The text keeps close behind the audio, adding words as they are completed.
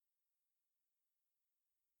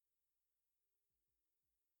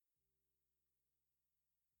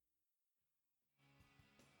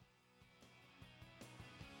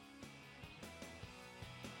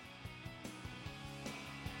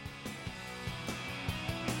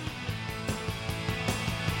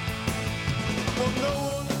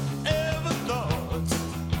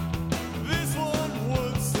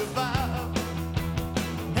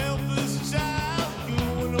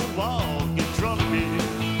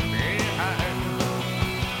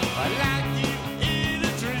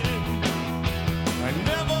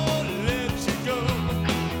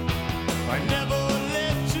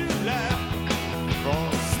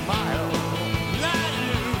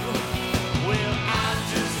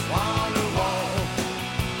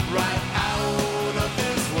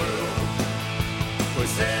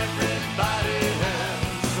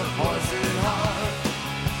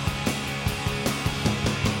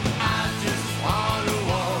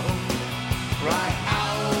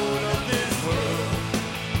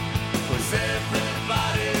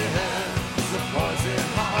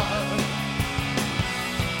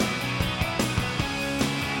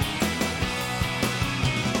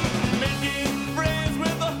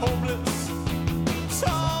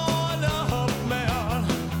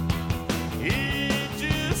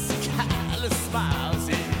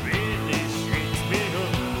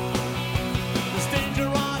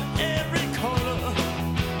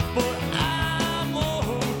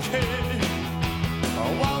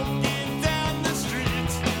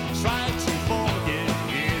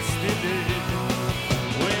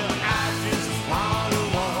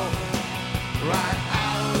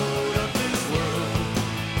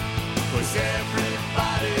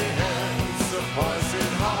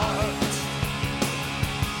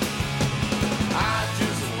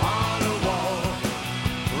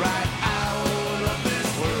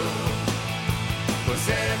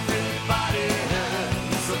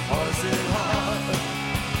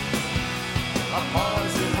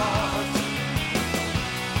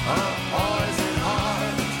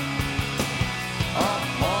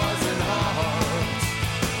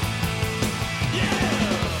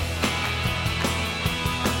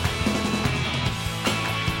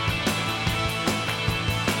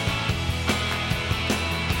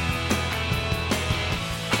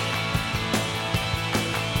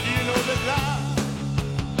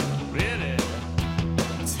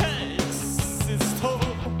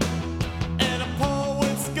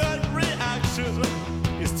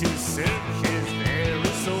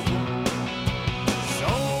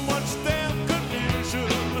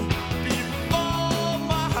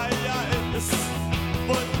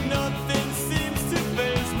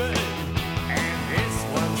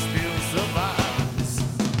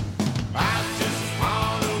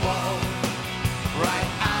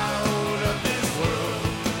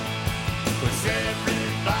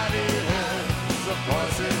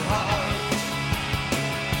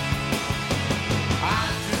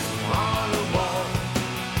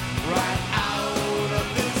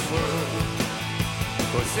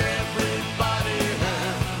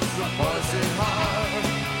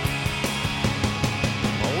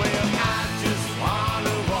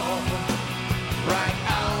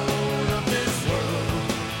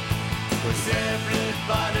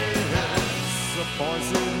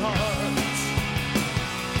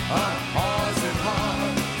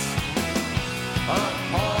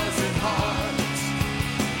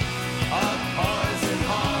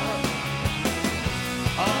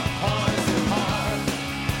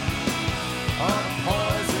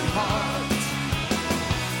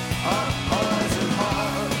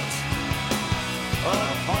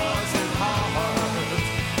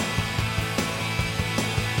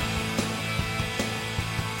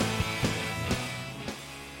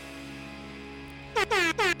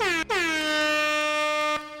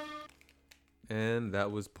And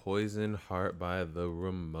that was Poison Heart by the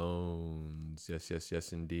Ramones.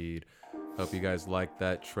 Yes, indeed. Hope you guys liked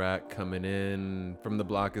that track coming in from the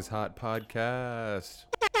Block is Hot podcast.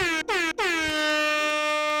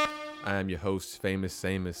 I am your host, Famous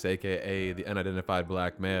Samus, a.k.a. the unidentified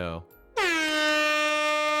black male,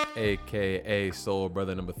 a.k.a. Soul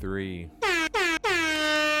Brother number 3,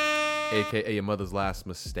 a.k.a. your mother's last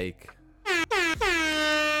mistake,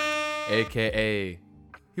 a.k.a.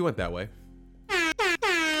 he went that way,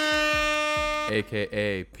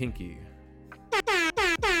 a.k.a. Pinky.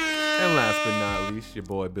 And last but not least, your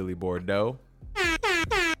boy Billy Bordeaux.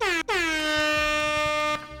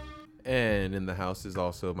 And in the house is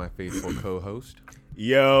also my faithful co-host.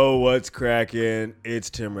 Yo, what's cracking? It's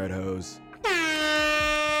Tim Redhose,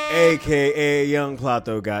 a.k.a. Young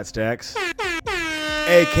Plato Got Stacks,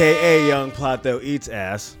 a.k.a. Young Plato Eats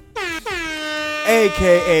Ass,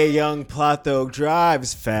 a.k.a. Young Plato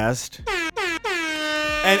Drives Fast,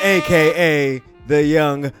 and a.k.a. the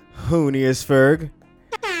Young Hooniest Ferg.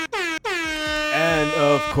 And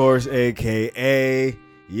of course, a.k.a.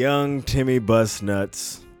 Young Timmy Bust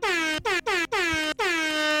Nuts.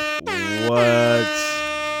 What's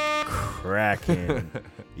cracking,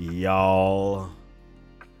 y'all?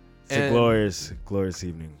 It's a And- glorious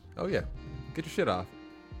evening. Oh yeah, get your shit off.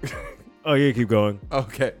 Oh yeah, keep going.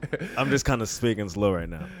 Okay. I'm just kind of speaking slow right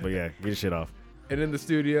now, but yeah, get your shit off. And in the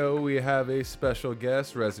studio, we have a special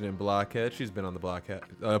guest, resident blockhead. She's been on the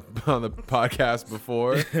on the podcast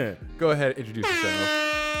before. Go ahead, introduce yourself.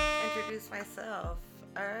 Introduce myself.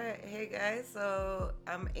 All right, hey guys. So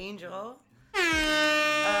I'm Angel.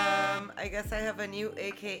 I guess I have a new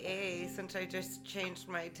AKA since I just changed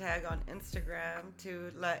my tag on Instagram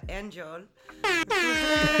to La Angel.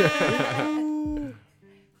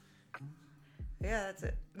 Yeah, that's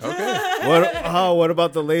it. Okay. What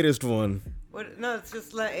about the latest one? What? No, it's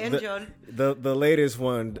just La Angel. The latest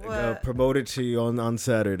one What? promoted to you on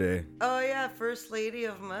Saturday. Oh yeah, First Lady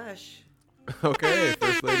of Mush. Okay,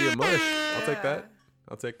 First Lady of Mush. I'll take Yeah. that.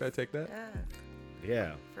 I'll take that. Take that. Yeah,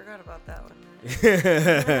 Yeah. forgot about that one.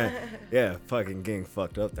 Yeah, fucking getting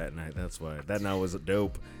fucked up that night. That's why. That night was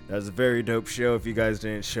dope. That was a very dope show. If you guys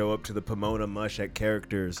didn't show up to the Pomona Mush at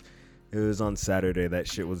Characters, it was on Saturday. That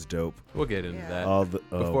shit was dope. We'll get into Yeah. that. All the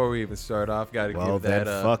Before we even start off, got to well, give that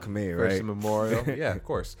then fuck me, first right? memorial. Yeah, of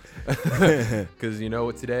course. Because you know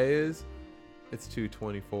what today is? It's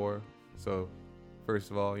 2/24. So,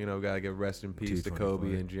 first of all, got to give rest in peace to Kobe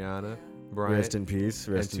 2/24. and Gianna Bryant. Rest in peace.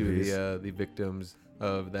 Rest and in to peace. the victims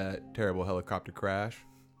of that terrible helicopter crash.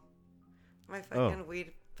 My fucking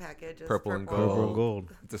weed package is Purple and Purple gold. and gold.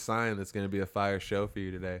 It's a sign that's going to be a fire show for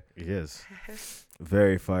you today. Yes.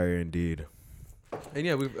 Very fire indeed. And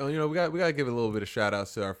yeah, we got to give a little bit of shout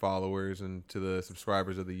outs to our followers and to the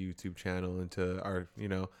subscribers of the YouTube channel and to our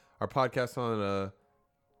our podcast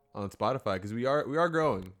on Spotify, because we are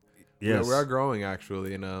growing. Yes. We are growing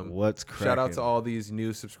actually, and What's cracking? shout out to all these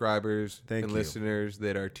new subscribers Thank and you. listeners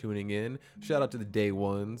that are tuning in. Shout out to the day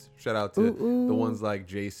ones. Shout out to the ones like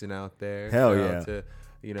Jason out there. Hell shout yeah. out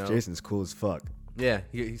to, Jason's cool as fuck. yeah,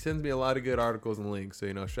 he sends me a lot of good articles and links. So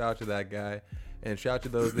shout out to that guy. And shout out to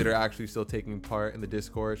those that are actually still taking part in the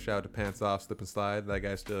Discord. Shout out to Pants Off, Slip and Slide. That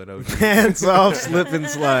guy's still an OG. Hands off, slip and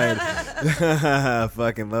slide.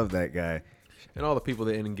 Fucking love that guy. And all the people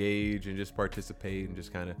that engage and just participate and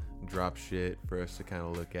just kind of drop shit for us to kind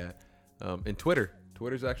of look at. And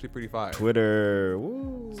Twitter's actually pretty fire. Twitter.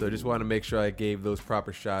 Woo. So just want to make sure I gave those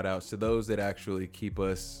proper shout outs to those that actually keep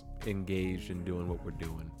us engaged and doing what we're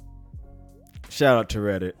doing. Shout out to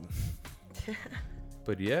Reddit.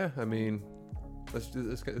 But yeah, I mean, let's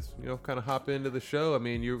kind of hop into the show. I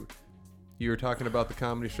mean, you were talking about the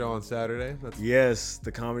comedy show on Saturday. Yes,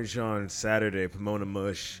 the comedy show on Saturday, Pomona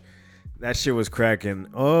Mush. That shit was cracking.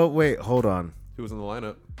 Oh, wait, hold on. Who was in the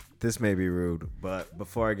lineup? This may be rude, but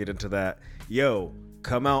before I get into that, yo,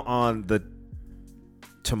 come out on the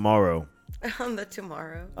tomorrow. On the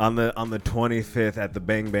tomorrow. On the 25th at the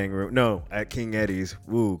Bang Bang Room. No, at King Eddie's.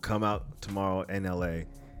 Woo, come out tomorrow in LA.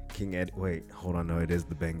 King Eddie. Wait, hold on. No, it is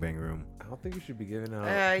the Bang Bang Room. I don't think you should be giving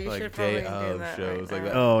out you like should probably day do of that shows right like now.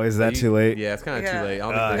 that. Oh, is that too late? Yeah, it's kind of Yeah. too late.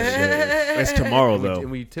 I don't think Shit. that's It's tomorrow, and though.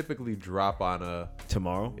 we typically drop on a.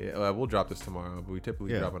 Tomorrow? Yeah, we'll drop this tomorrow, but we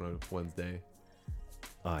typically Yeah. drop on a Wednesday.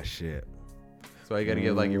 Oh, shit. So you got to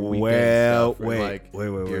get like your weekend Well, stuff, or, wait, like wait,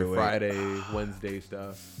 your wait. Friday, Wednesday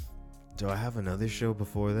stuff. Do I have another show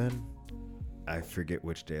before then? I forget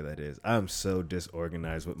which day that is. I'm so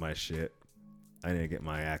disorganized with my shit. I need to get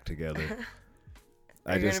my act together.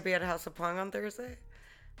 Are you gonna be at House of Pong on Thursday?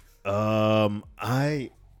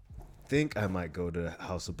 I think I might go to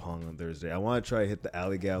House of Pong on Thursday. I want to try to hit the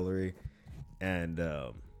Alley Gallery and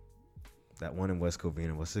that one in West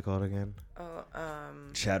Covina. What's it called again? Oh,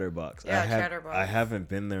 Chatterbox. Yeah, Chatterbox. I haven't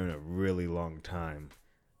been there in a really long time,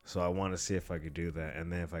 so I want to see if I could do that,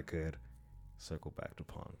 and then if I could, circle back to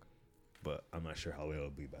Pong. But I'm not sure how late it'll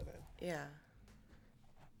be by then. yeah.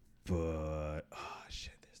 But oh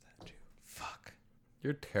shit, there's that too. Fuck.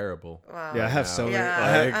 You're terrible. Wow. Yeah, I have so many.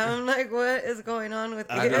 Yeah, I'm like, what is going on with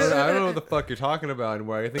you? I don't know what the fuck you're talking about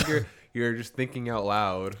anymore. I think you're just thinking out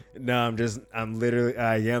loud. No,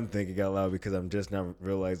 I am thinking out loud because I'm just now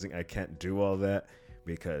realizing I can't do all that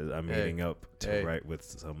because I'm meeting up to write with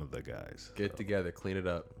some of the guys. Get together, clean it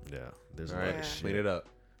up. Yeah, there's All a right, lot of shit. clean it up.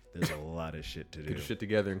 There's a lot of shit to do. Get your shit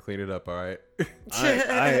together and clean it up. All right.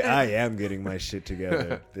 I am getting my shit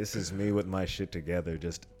together. This is me with my shit together.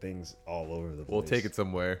 Just things all over the place. We'll take it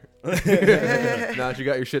somewhere. Now that you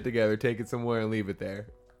got your shit together, take it somewhere and leave it there.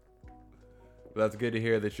 But that's good to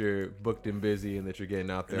hear that you're booked and busy and that you're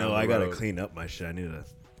getting out there. No, on the I gotta road. clean up my shit. I need to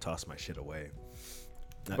toss my shit away.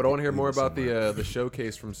 But I want to hear more about the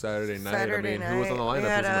showcase from Saturday night. Saturday I mean, who was on the lineup? We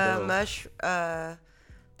had Who's in the bills? Mush,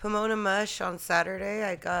 Pomona Mush on Saturday.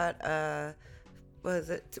 I got was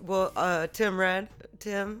it? Well,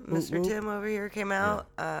 Mr. Tim over here came out,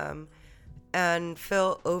 and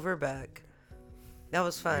Phil Overbeck. That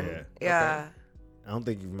was fun. Yeah. I don't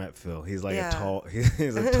think you've met Phil. He's like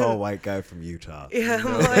he's a tall white guy from Utah. Yeah,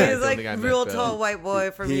 he's like real tall white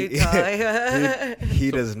boy from Utah.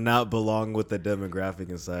 He does not belong with the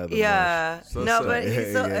demographic inside of the Yeah. Mush. But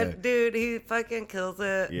he's so dude, he fucking kills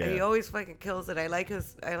it. Yeah. He always fucking kills it. I like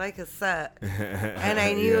his set. And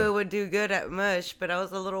I knew it would do good at Mush, but I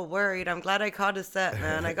was a little worried. I'm glad I caught his set,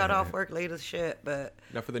 man. I got off work late as shit, but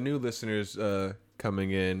now for the new listeners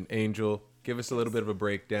coming in, Angel, give us a little bit of a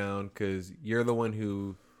breakdown, because you're the one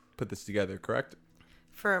who put this together, correct?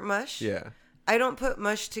 For Mush? Yeah. I don't put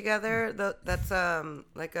Mush together. That's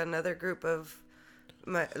like another group of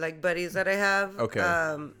my buddies that I have. Okay.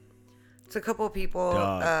 It's a couple people.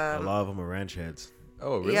 A lot of them are ranch heads.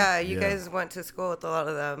 Oh, really? Yeah, you guys went to school with a lot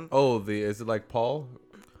of them. Oh, is it like Paul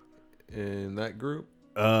in that group?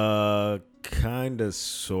 Kinda,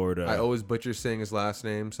 sorta. I always butcher saying his last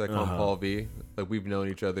name, so I call him Paul V. Like, we've known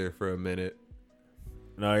each other for a minute.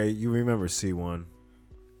 No, you remember C1.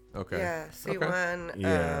 Okay. Yeah, C1.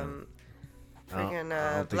 Yeah. Freaking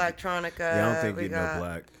Blacktronica. Yeah, I don't think you know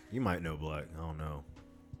Black. You might know Black. I don't know.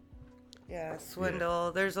 Yeah, Swindle.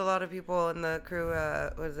 Yeah. There's a lot of people in the crew.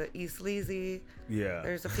 Was it East Leasy? Yeah.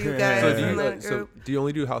 There's a few guys in the group. So do you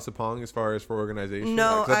only do House of Pong as far as for organization?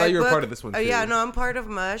 No, I thought you were part of this one too. Yeah, no, I'm part of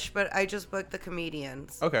Mush, but I just book the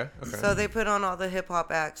comedians. Okay. So they put on all the hip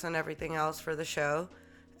hop acts and everything else for the show,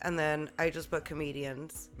 and then I just book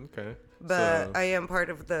comedians. Okay. But I am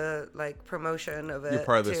part of the promotion of it. You're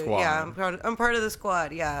part of the squad. Yeah, I'm part of the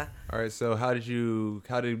squad. Yeah. All right. So how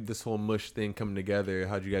did this whole Mush thing come together?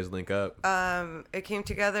 How did you guys link up? It came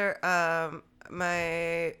together.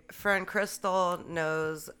 My friend Crystal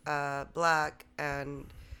knows Black, and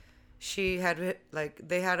she had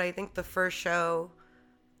they had, I think, the first show.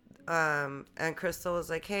 And Crystal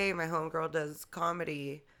was like, "Hey, my homegirl does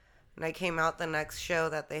comedy," and I came out the next show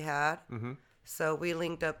that they had. Mm-hmm. So we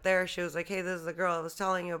linked up there. She was like, "Hey, this is the girl I was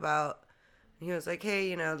telling you about." And he was like,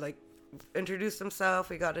 "Hey, introduced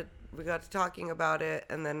himself. We got to talking about it,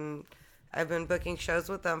 and then I've been booking shows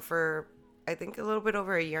with them for, I think, a little bit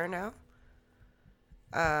over a year now.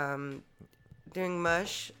 Doing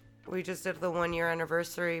Mush. We just did the 1 year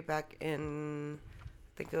anniversary back in,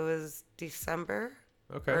 I think it was December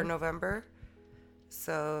or November.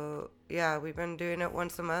 So yeah, we've been doing it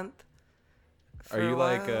once a month. Are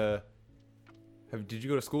you did you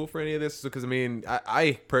go to school for any of this? Because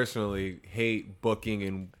I personally hate booking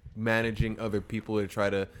and managing other people to try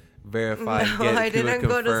to verify. No, I didn't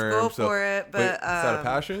go to school for it, but is that a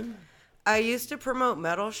passion? I used to promote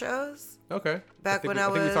metal shows. Okay. I think we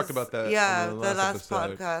talked about that. Yeah, the last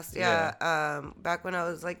episode. podcast. Yeah. Back when I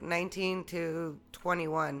was 19 to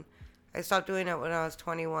 21. I stopped doing it when I was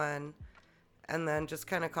 21, and then just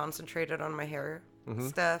kind of concentrated on my hair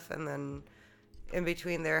stuff, and then in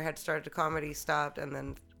between there had started comedy, stopped, and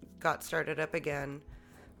then got started up again.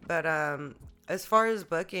 But as far as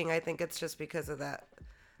booking, I think it's just because of that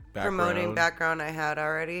promoting background I had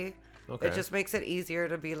already. Okay. It just makes it easier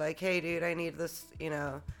to be like, "Hey, dude, I need this,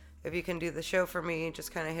 if you can do the show for me,"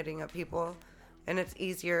 just kind of hitting up people. And it's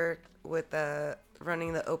easier with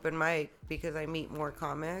running the open mic because I meet more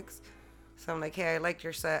comics. So I'm like, "Hey, I liked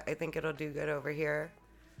your set. I think it'll do good over here."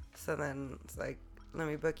 So then it's like, let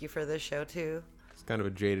me book you for this show too. It's kind of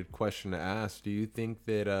a jaded question to ask. Do you think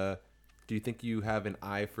you have an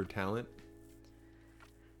eye for talent?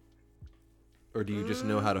 Or do you just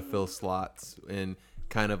know how to fill slots, and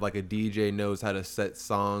kind of like a DJ knows how to set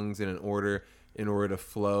songs in order to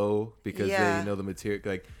flow because they know the material?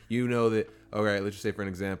 Like, that, all right, let's just say for an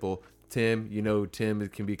example, Tim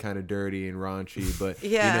can be kind of dirty and raunchy, but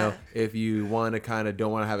if you want to kind of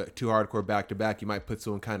don't want to have it too hardcore back to back, you might put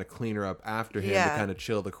someone kind of cleaner up after him to kind of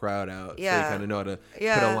chill the crowd out. So you kind of know how to put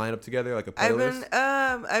a lineup together, like a playlist.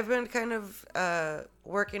 I've been kind of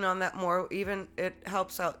working on that more. Even it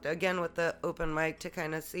helps out again with the open mic to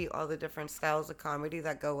kind of see all the different styles of comedy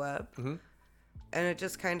that go up, and it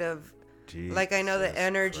just kind of. I know the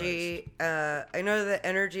energy. I know the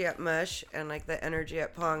energy at Mush and the energy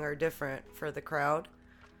at Pong are different for the crowd.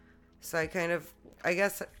 So I guess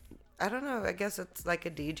it's like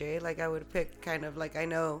a DJ. I would pick kind of I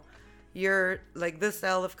know you're this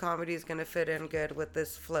style of comedy is gonna fit in good with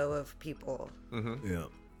this flow of people. Mm-hmm. Yeah.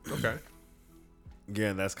 Okay.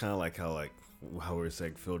 Again, that's kind of how we were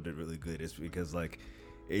saying Phil did really good. Is because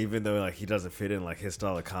even though like he doesn't fit in, like his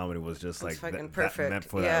style of comedy was just like It's fucking that perfect. meant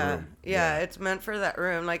for yeah. that room. Yeah, it's meant for that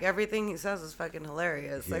room. Like everything he says is fucking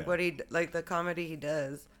hilarious. Yeah. Like what like the comedy he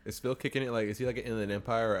does. Is Phil kicking it? Like, is he like an Inland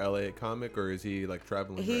Empire or LA comic, or is he like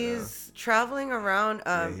traveling? He's traveling around.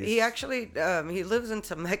 he's- He actually he lives in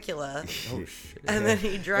Temecula, Right now? Oh shit! and then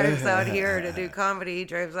he drives out here to do comedy. He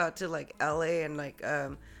drives out to like LA and like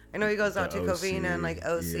I know he goes out to The OC, Covina and like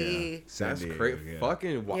OC. yeah. San That's Diego, great. yeah.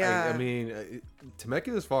 Fucking. Yeah. I mean,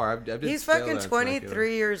 Temecula's far. I did He's sail fucking down Temecula.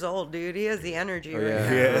 23 years old, dude. He has the energy Oh, right yeah.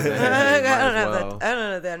 now. Yeah. Might I don't as have well. that. I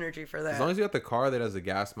don't have the energy for that. As long as you got the car that has the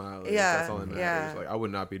gas mileage, Yeah, that's all that matters. yeah. Like, I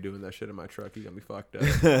would not be doing that shit in my truck. You got me fucked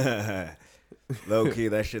up. Low key,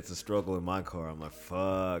 that shit's a struggle in my car. I'm like,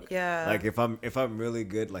 fuck. Yeah. Like if I'm really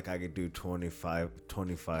good, like I could do 25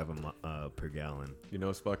 per gallon. You know,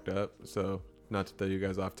 it's fucked up. So, not to throw you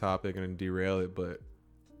guys off topic and derail it, but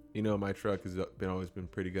you know, my truck has always been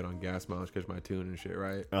pretty good on gas mileage because my tune and shit,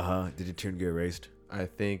 right? Did your tune get erased? I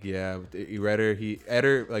think, yeah.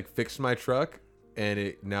 Eder like fixed my truck,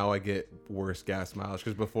 and now I get worse gas mileage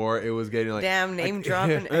because before it was getting like Damn, name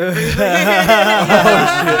dropping.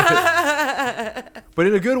 but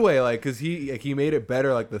in a good way, like because he made it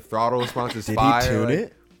better. Like the throttle response is Did fire. he tune like,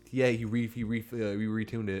 it? Yeah, we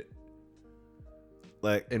retuned it,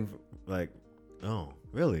 Like, and oh,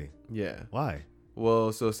 really? yeah. Why?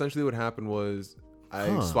 Well, so essentially what happened was I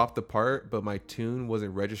Huh. swapped the part, but my tune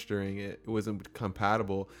wasn't registering it. It wasn't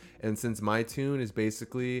compatible. And since my tune is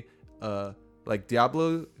basically like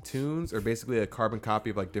Diablo tunes are basically a carbon copy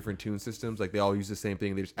of like different tune systems. Like they all use the same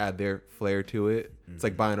thing. They just add their flair to it. It's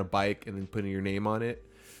like buying a bike and then putting your name on it.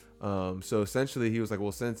 So essentially he was like,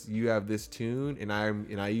 well, since you have this tune and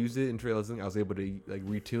I used it in Trail Listening, I was able to like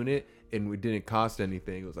retune it and it didn't cost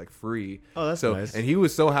anything. It was like free. Oh, that's so nice. And he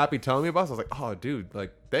was so happy telling me about it. So I was like, oh dude,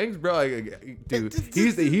 like thanks bro. Like, dude,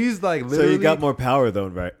 he's like literally. So you got more power though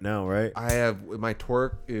right now, right? I have my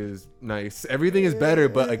torque is nice. Everything is better,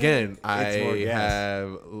 but again, I more gas.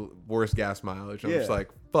 have worse gas mileage. I'm just Yeah. like,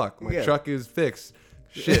 fuck, my Yeah. truck is fixed.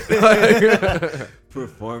 Shit.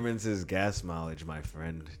 Performance is gas mileage, my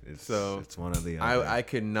friend. It's one of the other. I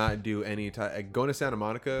could not do any time. Going to Santa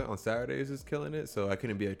Monica on Saturdays is killing it, so I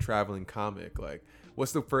couldn't be a traveling comic. Like,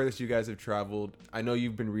 what's the furthest you guys have traveled? I know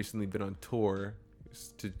you've recently been on tour,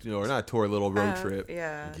 or not tour, little road trip.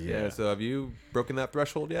 Yeah. Yeah. So have you broken that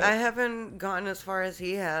threshold yet? I haven't gone as far as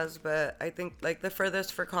he has, but I think like the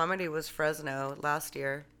furthest for comedy was Fresno last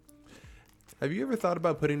year. Have you ever thought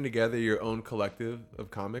about putting together your own collective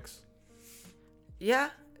of comics?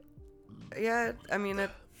 Yeah. I mean,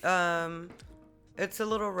 it's a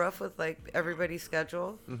little rough with like everybody's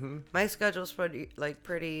schedule. Mm-hmm. My schedule's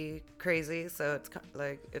pretty crazy, so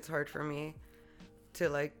it's hard for me to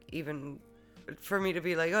like even for me to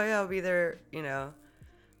be like, oh yeah, I'll be there. You know,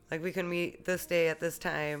 like we can meet this day at this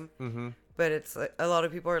time. Mm-hmm. But it's like a lot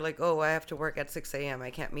of people are like, oh, I have to work at 6 a.m.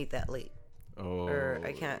 I can't meet that late. Oh, Or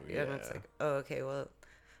I can't. yeah. And it's like, oh, okay, well,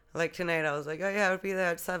 like tonight I was like, oh yeah, I would be there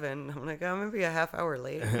at 7. I'm like, I'm maybe a half hour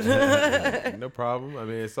late. No problem. I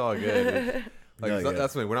mean, it's all good. Like Yeah.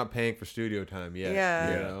 that's when we're not paying for studio time yet. Yeah.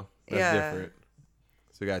 You know, that's Yeah. different.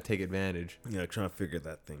 So we gotta take advantage. Yeah, trying to figure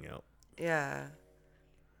that thing out. Yeah,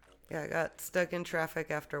 I got stuck in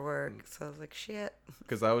traffic after work, so I was like, shit.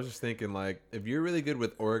 Because I was just thinking, like, if you're really good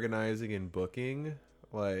with organizing and booking,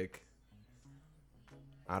 like,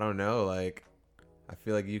 I don't know, like, I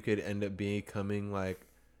feel like you could end up becoming like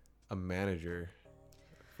a manager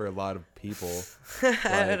for a lot of people.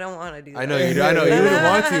 I don't want to do that. I know you wouldn't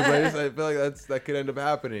want to, but I feel like that could end up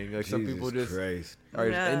happening. Like some people Jesus just Christ. are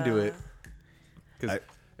just into it. Because I-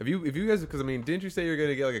 if you guys, because I mean, didn't you say you're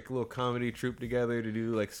gonna get like a little comedy troupe together to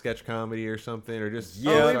do like sketch comedy or something, or just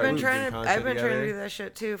Yeah, Oh, start I've been putting trying content to together? do that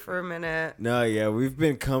shit too for a minute. No, yeah, we've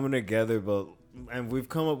been coming together, and we've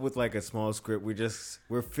come up with like a small script.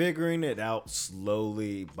 We're figuring it out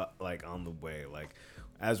slowly, but like on the way. Like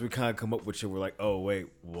as we kind of come up with shit, we're like, oh wait,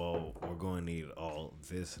 whoa, we're going to need all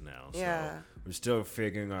this now. Yeah. So we're still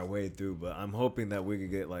figuring our way through, but I'm hoping that we could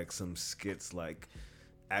get like some skits like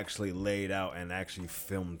actually laid out and actually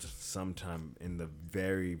filmed sometime in the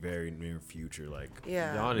very, very near future. Like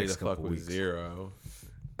Yeah. Y'all need Next to fuck couple with weeks. Zero.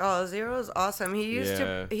 Oh, Zero's awesome. He used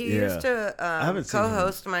Yeah. to Yeah. used to haven't seen him.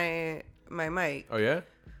 co-host my mic. Oh yeah.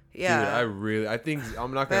 Yeah. Dude, I think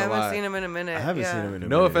I'm not But I gonna haven't lie. seen him in a minute. I haven't yeah. seen him in a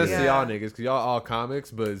No minute. offense to Yeah. y'all niggas, because y'all all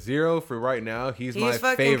comics, but Zero for right now, he's my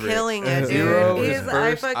fucking favorite. killing it, dude. Zero is He's, I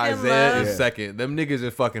first, fucking Isaiah love. is second. Them niggas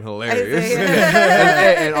are fucking hilarious.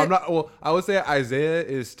 Isaiah. and I'm not. Well, I would say Isaiah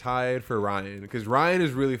is tied for Ryan because Ryan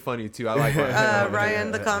is really funny too. I like Ryan.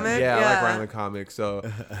 Ryan the comic. Yeah, I like Ryan the comic. So,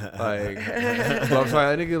 like, but I'm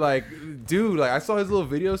sorry, that nigga, like, dude, like, I saw his little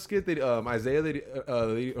video skit that Isaiah,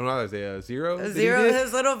 not Isaiah, Zero. that he Zero, did.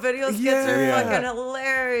 his little video skits Yeah. are fucking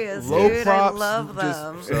hilarious, Low dude. props, I love just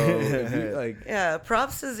them. so, dude, like, Yeah,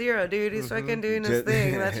 props to Zero, dude. He's fucking doing his Just-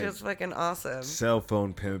 thing. That's just fucking awesome. Cell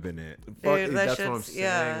phone pimping it. fuck, Dude, that's that what I'm shit's, saying.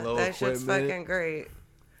 yeah, Low that shit's equipment. fucking great.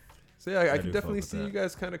 So yeah, I do can fuck definitely with see that. you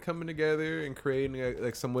guys kind of coming together and creating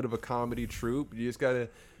like somewhat of a comedy troupe. You just gotta,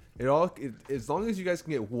 as long as you guys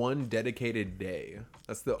can get one dedicated day.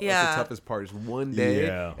 That's the toughest part. Is one day,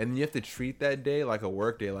 Yeah. and you have to treat that day like a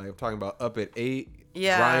work day. Like I'm talking about up at 8,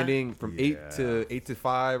 Yeah. grinding from Yeah. 8 to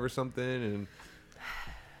 5 or something, and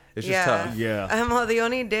it's just Yeah. tough. Yeah. Well, the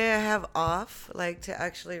only day I have off, like, to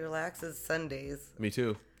actually relax is Sundays. Me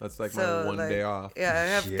too. That's like So, my one like, day off. Yeah, I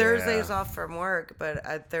have Yeah. Thursdays off from work, but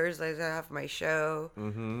at Thursdays I have my show.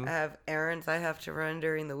 Mm-hmm. I have errands I have to run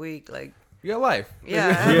during the week. Like, You got life. yeah,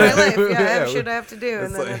 I have my life. Yeah, I have Yeah. shit I have to do, and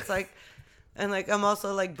It's then like- it's like, and like I'm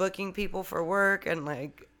also like booking people for work and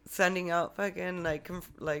like sending out fucking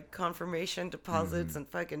like confirmation deposits and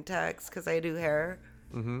fucking texts because I do hair.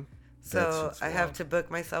 Mm-hmm. So shit's I have wild. to book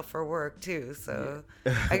myself for work too. So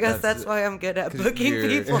I guess that's why I'm good at booking you're,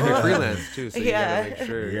 people. You're freelance too, so you Yeah. gotta make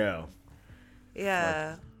sure. Yeah.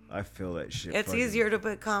 Yeah. I feel that shit. It's fucking- easier to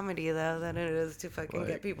book comedy though than it is to fucking Like-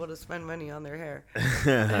 get people to spend money on their hair.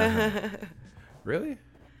 Really?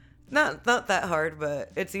 Not that hard,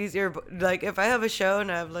 but it's easier. Like if I have a show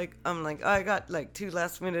and I'm like, oh, I got like 2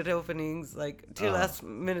 last minute openings, like 2 last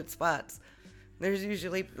minute spots. There's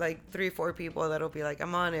usually like 3-4 people that'll be like,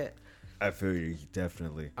 I'm on it. I feel you,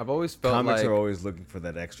 definitely. I've always felt Comics like are always looking for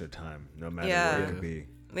that extra time, no matter Yeah. what it could be.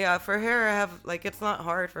 Yeah, for hair, I have like it's not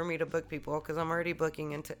hard for me to book people because I'm already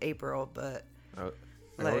booking into April, but I always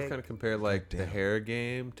like- kind of compare like the hair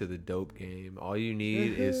game to the dope game. All you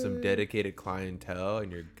need is some dedicated clientele,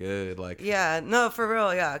 and you're good. Like, yeah, no, for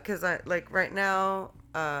real, yeah, because I like right now,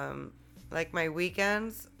 like my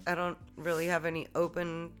weekends, I don't really have any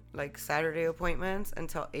open like Saturday appointments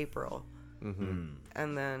until April,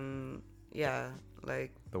 and then yeah,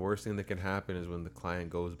 like the worst thing that can happen is when the client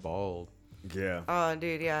goes bald. Yeah. oh,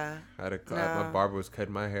 dude, yeah, I had my No. barber was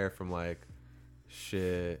cutting my hair from like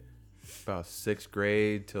shit about 6th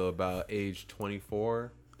grade till about age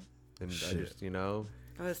 24, and I Shit. just, you know,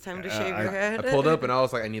 it was time to shave your I head. pulled up and I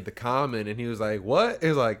was like, I need the common, and he was like, what? He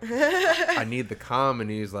was like, I need the common.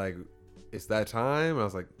 He was like, it's that time. I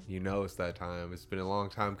was like, you know, it's that time. It's been a long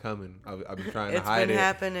time coming. I've been trying to It's hide been it.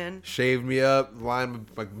 happening. Shaved me up, lined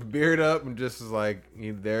my beard up, and just was like,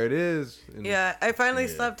 there it is. And Yeah, I finally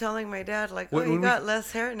Yeah. stopped telling my dad like, When- oh, he when we- got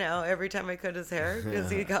less hair now every time I cut his hair because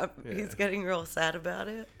he's getting real sad about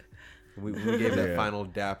it. we gave that Yeah. final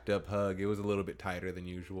dapped up hug. It was a little bit tighter than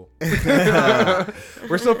usual.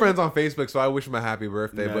 We're still friends on Facebook, so I wish him a happy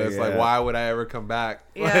birthday. No, But it's like, yeah. why would I ever come back?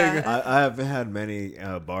 Yeah. I haven't had many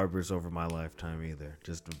barbers over my lifetime either.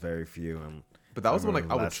 Just very few. And But that was when like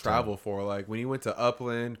remember I would last time. travel for. Like when he went to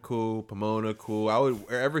Upland, cool. Pomona, cool. I would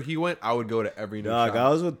wherever he went, I would go to every new Dog, shop. I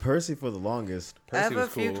was with Percy for the longest. I have Percy a was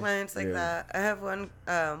few cool. clients like Yeah. that. I have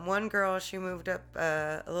one girl. She moved up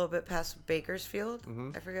a little bit past Bakersfield.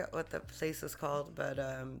 I forget what the place is called, but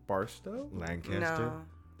Barstow, Lancaster, no,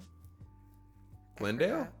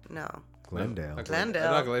 Glendale. no, Glendale. Not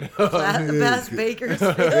Glendale. Not Glendale. past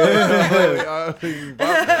Bakersfield. I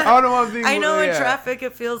don't know what I'm thinking. I know in yeah. traffic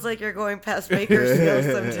it feels like you're going past Bakersfield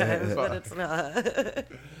sometimes, but it's not.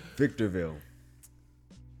 Victorville.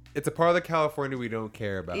 It's a part of the California we don't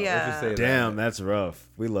care about. Let's Yeah. just say that. Damn, that's rough.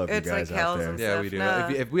 We love It's you guys like out hells there. and Yeah, we stuff.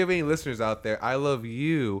 do. Nah. If we have any listeners out there, I love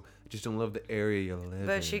you. I just don't love the area you live in.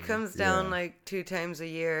 But she comes down Yeah. like 2 times a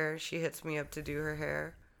year. She hits me up to do her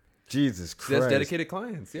hair. Jesus She has Christ. dedicated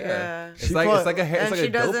clients. Yeah. Yeah. It's She like fought- it's like a hair. It's And like she a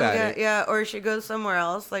dope doesn't addict. get, yeah, or she goes somewhere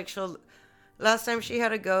else. Like last time she had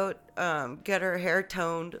to go get her hair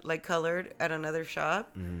toned, like colored at another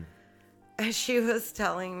shop. Mm-hmm. And she was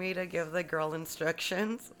telling me to give the girl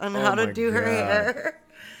instructions on Oh how to my do her God. hair.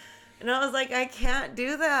 And I was like, I can't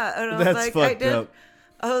do that. And I was That's like, fucked up.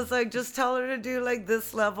 I was like, just tell her to do like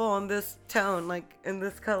this level and this tone, like in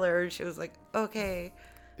this color. And she was like, okay.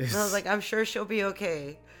 And I was like, I'm sure she'll be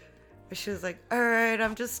okay. She was like, all right,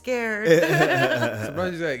 I'm just scared.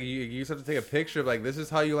 Sometimes you just have to take a picture of like, this is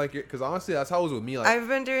how you like your, because honestly that's how it was with me. Like, I've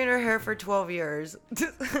been doing her hair for 12 years.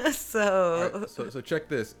 So. Right, so check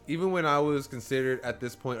this. Even when I was considered at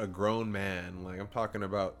this point a grown man, like I'm talking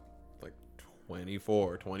about like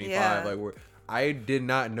 24, 25, Yeah. like I did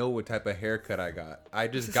not know what type of haircut I got. I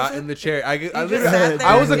just got in the chair. I just literally, sat there,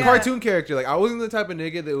 I was a yeah. cartoon character. Like I wasn't the type of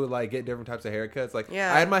nigga that would like get different types of haircuts. Like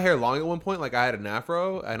Yeah. I had my hair long at one point. Like I had an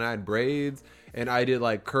afro and I had braids and I did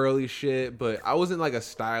like curly shit. But I wasn't like a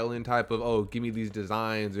styling type of, oh, give me these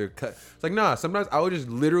designs or cut. It's like, nah, sometimes I would just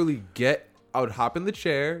literally I would hop in the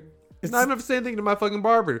chair. Not even have to say anything to my fucking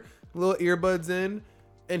barber. Little earbuds in.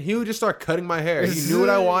 And he would just start cutting my hair. He knew what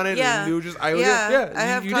I wanted. Yeah. And he would just, I I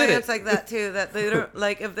have you did clients it. like that too. That they don't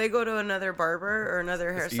like if they go to another barber or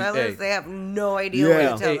another It's hairstylist, hey. they have no idea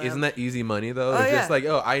Yeah. what to tell Hey, them. isn't that easy money though? Oh, It's yeah. just like,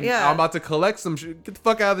 I'm Yeah. about to collect some shit. Get the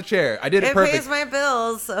fuck out of the chair. I did it It perfect. pays my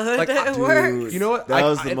bills, so Like, it dude, works. You know what? That I,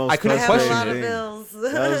 was the I, most I couldn't I have a question lot it. of thing. bills.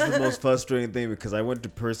 That was the most frustrating thing because I went to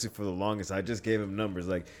Percy for the longest. I just gave him numbers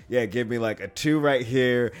like, yeah, give me like a 2 right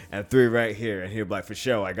here and 3 right here, and he'd be like, for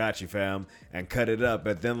sure, I got you, fam, and cut it up.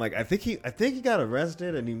 But then like I think he got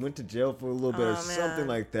arrested and he went to jail for a little bit or Oh, something man.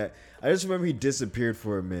 like that. I just remember he disappeared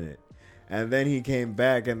for a minute, and then he came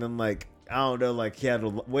back, and then like I don't know, like he had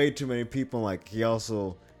way too many people. Like he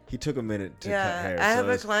took a minute to cut hair. I have so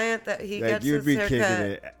a it's- client that he like gets you'd his be haircut. kicking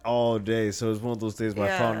it all day. So it was one of those days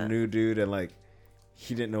where I found Yeah. a new dude and like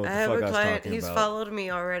he didn't know what I the have fuck a I was client. talking He's about. followed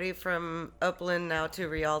me already from Upland now to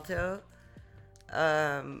Rialto,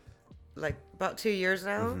 like about 2 years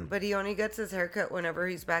now. Mm-hmm. But he only gets his haircut whenever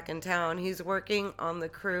he's back in town. He's working on the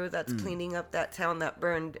crew that's Mm. cleaning up that town that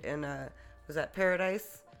burned in was that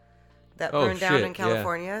Paradise? That Oh, burned down shit, in yeah.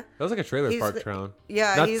 California. That was like a trailer He's park the- town.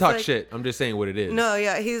 Yeah, Not to he's talk like- shit. I'm just saying what it is. No,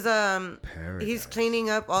 yeah, he's Paradise. cleaning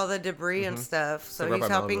up all the debris and stuff. So right he's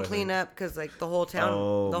by helping Malibu, I clean think. up because like the whole town,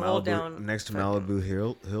 Oh, the whole Malibu, down next to fucking- Malibu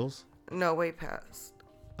Hills. No, way past.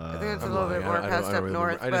 I think it's a I'm little lying. bit more I don't past up really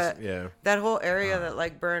north, remember. I just- but yeah. that whole area that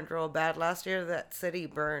like burned real bad last year, that city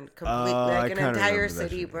burned completely. I Like an kinda entire remember that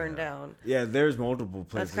city shit, burned yeah. down. Yeah, there's multiple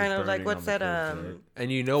places. That's kind of like burning what's on the that coast, right?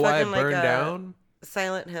 And you know why it fucking like burned a- down?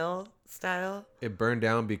 Silent Hill style. It burned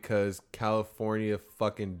down because California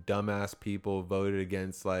fucking dumbass people voted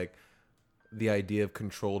against like the idea of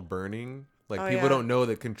controlled burning. Like Oh, people yeah. don't know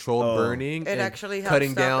that controlled Oh. burning It and actually helps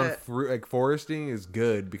cutting stop down it. like foresting is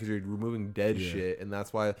good because you're removing dead Yeah. shit, and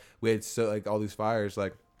that's why we had so like all these fires.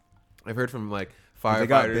 Like I've heard from like They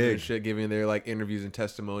got firefighters big. and shit giving their like interviews and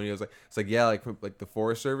testimonials. Like it's like yeah, like from, like the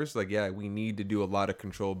Forest Service, like yeah, we need to do a lot of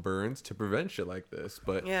controlled burns to prevent shit like this.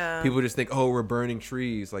 But Yeah. people just think, oh, we're burning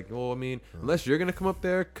trees. Like, well, I mean, unless you're gonna come up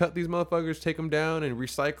there, cut these motherfuckers, take them down, and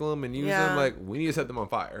recycle them and use Yeah. them, like we need to set them on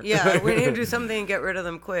fire. Yeah, we need to do something and get rid of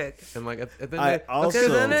them quick. And like at the end I of the day, also-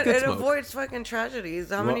 Because then let's it, get it smoke. avoids fucking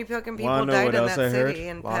tragedies. How Wa- many fucking people wanna know died what in else that I heard? city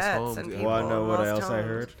and Lost pets homes, and yeah. people Want to know what lost else I homes.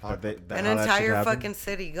 heard? Talk- An How that shit entire happened? fucking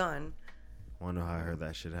city gone. Want to know how I heard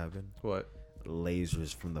that shit happen? What?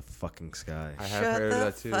 Lasers from the fucking sky. I have Shut heard the of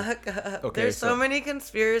that too. fuck up. Okay, There's so so- many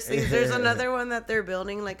conspiracies. There's another one that they're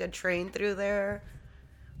building like a train through there,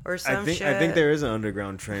 or some shit. I think there is an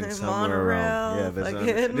underground train somewhere monorail. around. Yeah, there's fucking,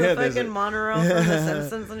 an, the yeah, there's fucking a, monorail from The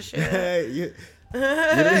Simpsons and shit. you,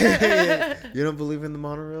 you don't believe in the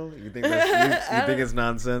monorail? You think you think it's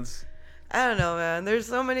nonsense? I don't know, man. There's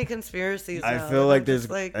so many conspiracies. I now, feel and like I'm there's.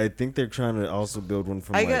 just like, I think they're trying to also build one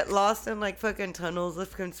from. I like, get lost in like fucking tunnels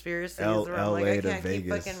of conspiracies where I'm like, LA I to can't keep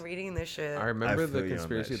Vegas. fucking reading this shit. I remember feel the you on that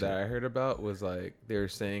conspiracy shit. that I heard about was like they were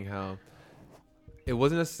saying how it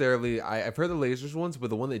wasn't necessarily. I've heard the lasers ones, but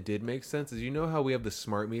the one that did make sense is you know how we have the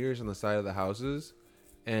smart meters on the side of the houses,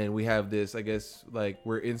 and we have this. I guess like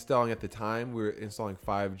we're installing at the time we were installing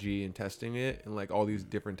 5G and testing it and like all these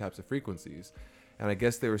different types of frequencies, and I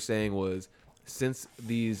guess they were saying was since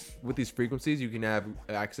with these frequencies you can have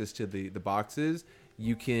access to the boxes.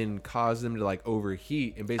 You can cause them to like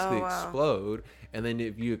overheat and basically Oh, wow. explode, and then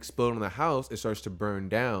if you explode on the house it starts to burn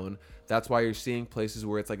down. That's why you're seeing places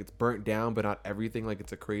where it's like it's burnt down but not everything, like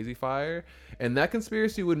it's a crazy fire. And that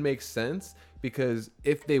conspiracy would make sense because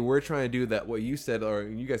if they were trying to do that, what you said or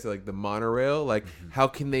you guys said, like the monorail, like how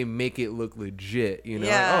can they make it look legit, you know?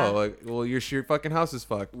 Yeah. Like, oh, like well your fucking house is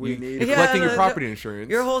fucked. We You're need- Yeah, collecting your the- property insurance.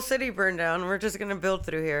 Your whole city burned down. We're just gonna build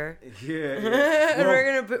through here, Yeah. and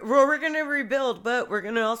we're gonna rebuild, but we're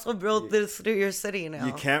gonna also build this through your city now.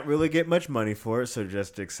 You can't really get much money for it, so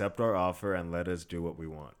just accept our offer and let us do what we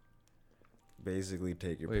want. Basically,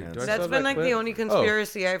 take your Wait, pants. do I off. That's still have been that like clip? the only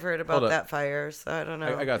conspiracy I've heard about Hold up. that fire. So I don't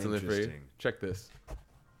know. I got something for you. Interesting. Check this.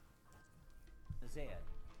 Zed.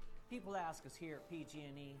 People ask us here at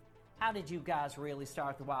PG&E, How did you guys really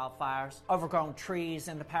start the wildfires? Overgrown trees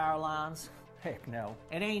and the power lines? Heck no.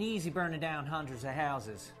 It ain't easy burning down hundreds of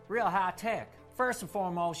houses. Real high tech. First and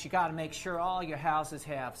foremost, you gotta make sure all your houses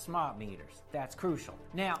have smart meters. That's crucial.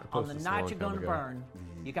 Now, on the posted this a night long you're time gonna ago. burn,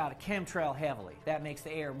 you gotta chemtrail heavily. That makes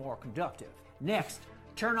the air more conductive. Next,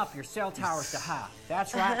 turn up your cell towers to high.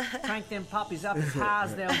 That's right, crank them puppies up as high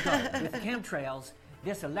as they'll go. With chemtrails,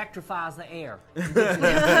 this electrifies the air.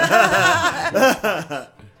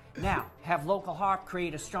 Now, have local HARP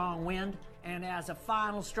create a strong wind, and as a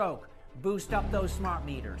final stroke, boost up those smart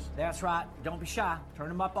meters. That's right, don't be shy, turn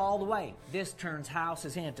them up all the way. This turns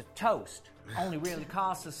houses into toast. Only really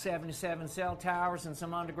costs us 77 cell towers and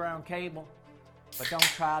some underground cable. But don't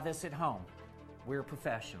try this at home. We're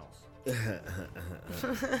professionals.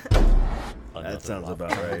 That sounds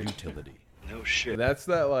about right. Utility. No shit. That's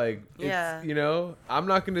that, like, it's, Yeah. you know, I'm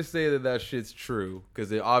not going to say that shit's true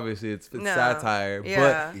because obviously it's No. satire.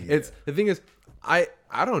 Yeah. But it's the thing is, I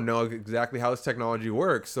don't know exactly how this technology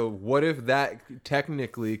works. So what if that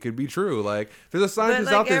technically could be true? Like, there's a But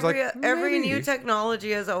scientist out there who's like, every maybe. new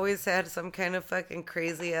technology has always had some kind of fucking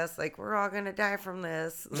crazy ass, like, we're all gonna die from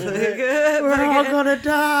this. Like, We're all gonna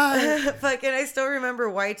die. fucking, I still remember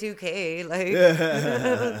Y2K, like,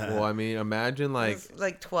 Well, I mean, imagine like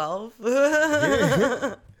like 12.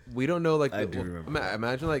 we don't know like I do remember that.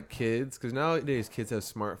 imagine like kids, because nowadays kids have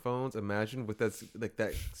smartphones. Imagine what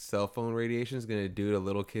that cell phone radiation is gonna do to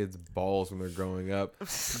little kids' balls when they're growing up,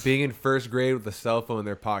 being in first grade with a cell phone in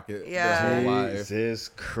their pocket Yeah. their whole life. Jesus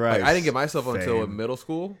Christ. Like, I didn't get my cell phone until fam. middle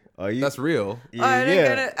school. Oh, you- That's real. Oh, I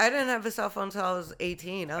didn't have a cell phone until I was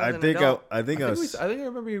 18. I was I an think adult. I think I was. I think I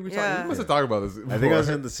remember you. Yeah. We must have talked about this. I think I was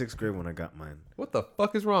before. in the 6th grade when I got mine. What the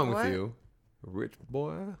fuck is wrong What? with you, rich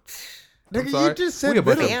boy? Nigga, sorry. you just said we a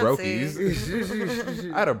bunch of Fancy.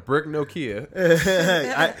 brokies. I had a brick Nokia.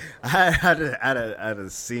 I had a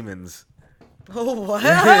Siemens. Oh, what?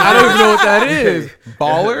 I don't even know what that is.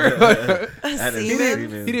 Baller. I had a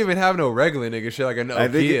Siemens? He didn't even have no regular nigga shit like a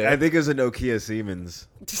Nokia. I think it was a Nokia Siemens.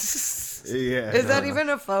 Yeah. Is that even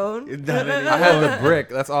a phone? Not I had the brick.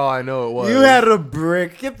 That's all I know it was. You had a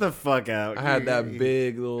brick. Get the fuck out. I had that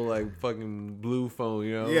big little like fucking blue phone.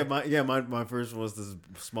 You know. Yeah, my first one was this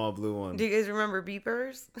small blue one. Do you guys remember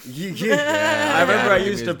beepers? Yeah. I remember I Yeah,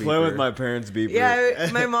 used to Nokia's play with beeper. my parents' beeper. Yeah,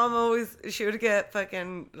 my mom always, she would get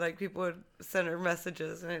fucking, like, people would send her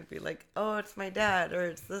messages and it'd be like, oh, it's my dad or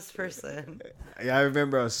it's this person. Yeah, I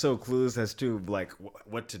remember I was so clueless as to like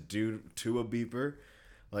what to do to a beeper.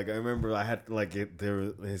 Like I remember I had like they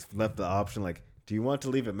left the option like, do you want to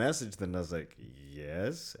leave a message? Then I was like,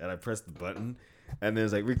 yes, and I pressed the button, and then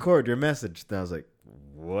it's like record your message. Then I was like,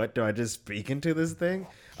 what? Do I just speak into this thing?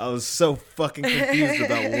 I was so fucking confused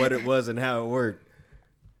about what it was and how it worked.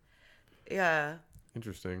 Yeah.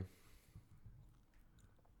 Interesting.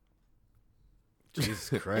 Jesus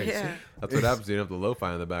Christ. Yeah. That's what happens when you have the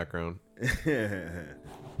lo-fi in the background.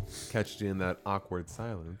 Catch you in that awkward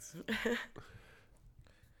silence.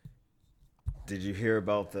 Did you hear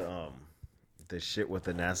about the shit with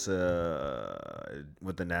the NASA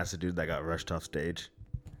dude that got rushed off stage?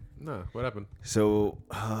 No, what happened? So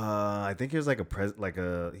I think he was like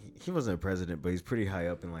he wasn't a president, but he's pretty high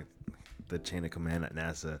up in like the chain of command at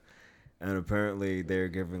NASA, and apparently they're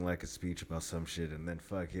giving like a speech about some shit, and then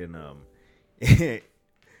fucking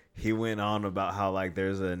he went on about how like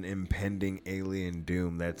there's an impending alien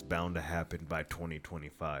doom that's bound to happen by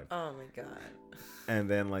 2025. Oh my God. And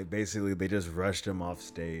then, like, basically, they just rushed him off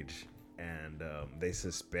stage, and they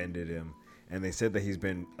suspended him, and they said that he's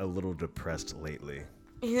been a little depressed lately.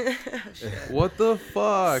 What the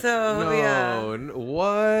fuck? So, no, yeah.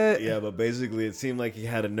 What? Yeah, but basically, it seemed like he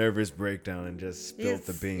had a nervous breakdown and just spilled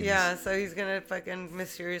the beans. Yeah, so he's gonna fucking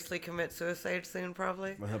mysteriously commit suicide soon,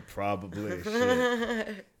 probably. Probably.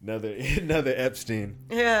 Shit. Another Epstein.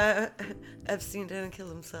 Yeah. Epstein didn't kill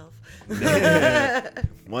himself.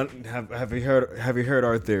 Have you heard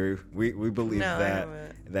our theory? We believe No, I that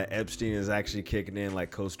haven't. that Epstein is actually kicking in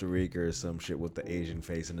like Costa Rica or some shit with the Asian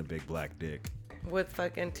face and a big black dick. With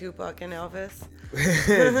fucking Tupac and Elvis.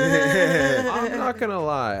 I'm not gonna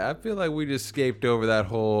lie. I feel like we just scaped over that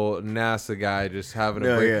whole NASA guy just having a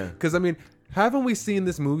No, break. yeah. Because I mean, haven't we seen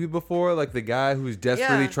this movie before? Like the guy who's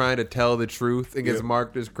desperately Yeah. trying to tell the truth and gets Yep.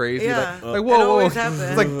 marked as crazy. Yeah. Like It whoa, whoa. always It's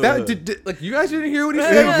happens. like that. Like you guys didn't hear what he Yeah,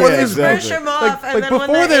 said before yeah, this. exactly. Brush him off, and like then when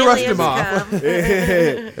before the they rushed him aliens off. come-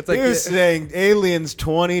 It's like he was saying aliens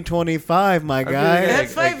 2025, my guy.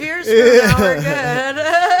 That's Like- 5 years from now, we're good.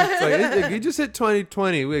 It's like you just hit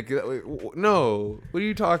 2020. Wait, no, what are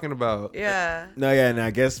you talking about? Yeah. No, yeah, and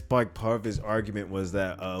I guess like part of his argument was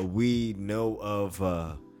that we know of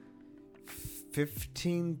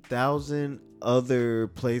 15,000 other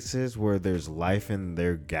places where there's life in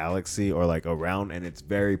their galaxy or like around, and it's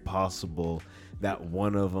very possible that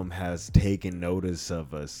one of them has taken notice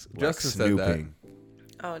of us, like Justin said that. snooping.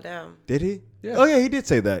 Oh damn. Did he? Yeah. Oh yeah, he did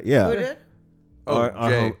say that. Yeah. Who did? Oh,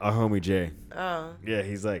 Jay. Our homie Jay. Oh. Yeah,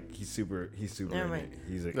 he's super Never in mind. it.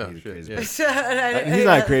 He's a Oh, he's a shit, crazy yeah. person. He's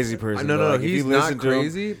not a crazy person. No, but, no, like, if he's you not listen to him,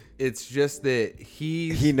 crazy. It's just that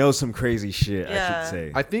he knows some crazy shit. I Yeah. should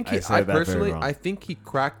say. I think said I that very personally, wrong. I think he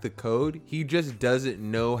cracked the code. He just doesn't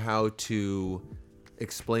know how to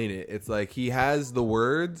explain it. It's like he has the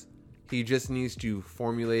words. He just needs to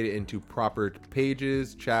formulate it into proper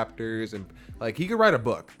pages, chapters, and like he could write a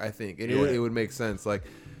book. I think, and Yeah. it would make sense. Like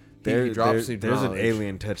he drops some there's an knowledge.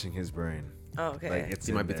 alien touching his brain. Oh, okay. Like it's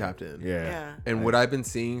He in might be there. tapped in. Yeah. Yeah. And what I've been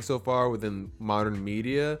seeing so far within modern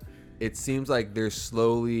media, it seems like they're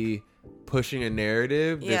slowly pushing a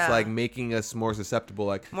narrative that's Yeah. like making us more susceptible.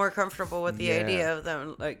 Like More comfortable with the Yeah. idea of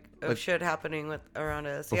them, like Like, shit happening with around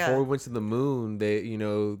us. before Yeah. we went to the moon,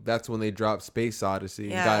 that's when they dropped Space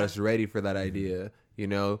Odyssey and got Yeah. us ready for that idea.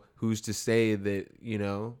 Who's to say that,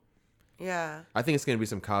 Yeah. I think it's going to be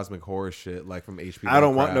some cosmic horror shit like from HP. I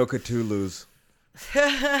don't want no Lovecraft. Cthulhu's.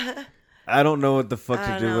 I don't know what the fuck I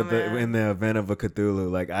to don't do know, with man. in the event of a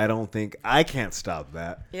Cthulhu. Like I can't stop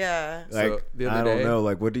that. Yeah. Like the I other don't day- know.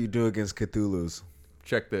 Like what do you do against Cthulhu's?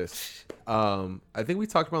 Check this. I think we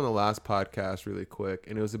talked about on the last podcast really quick,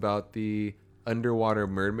 and it was about the underwater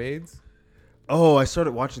mermaids. Oh, I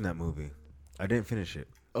started watching that movie. I didn't finish it.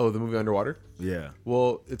 Oh, the movie Underwater? Yeah.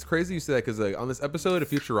 Well, it's crazy you say that because on this episode of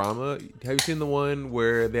Futurama, have you seen the one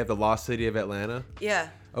where they have the lost city of Atlanta? Yeah.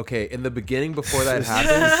 Okay, in the beginning, before that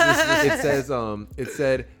happens, it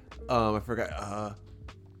said, I forgot,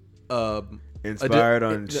 Inspired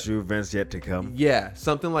on true events yet to come. yeah,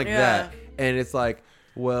 something like Yeah. that. And it's like,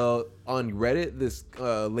 well, on Reddit, this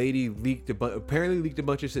lady apparently leaked a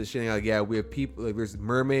bunch of shit, saying like, yeah, we have people, like there's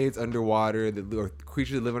mermaids underwater, or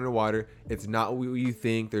creatures that live underwater. It's not what you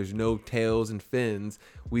think. There's no tails and fins.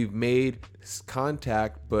 We've made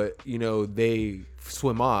contact, but they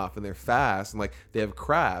swim off and they're fast, and like they have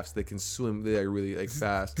crafts that can swim. They're really like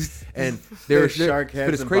fast, and They're shark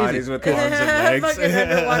heads and bodies with arms and legs. Fucking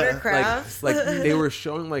underwater crafts. like they were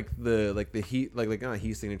showing like the heat, like not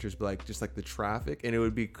heat signatures, but like just like the traffic, and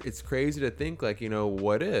it's crazy to think like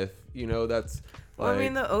what if that's Well, I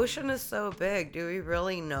mean, like, the ocean is so big. Do we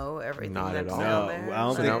really know everything Not at that's all. down No, there? I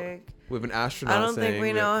don't so now think- we have an astronaut. I don't think saying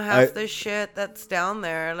we that- know half the shit that's down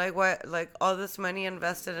there. Like what? Like all this money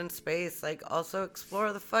invested in space. Like also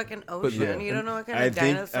explore the fucking ocean. yeah. You don't know what kind I of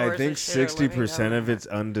dinosaurs. think and shit are living 60% down of there. it's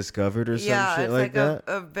undiscovered or some Yeah, shit it's like like that.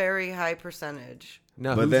 a very high percentage.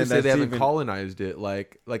 No, But who's then to say that's they haven't even- colonized it?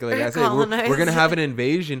 Like I said, we're Colonized gonna it. have an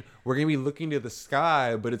invasion. We're gonna be looking to the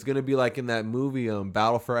sky, but it's gonna be like in that movie,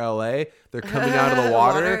 Battle for L.A. They're coming out of the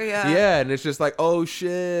water, yeah. and it's just like, oh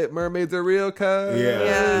shit, mermaids are real, cuz.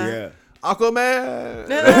 Yeah. Aquaman.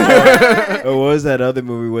 Or what was that other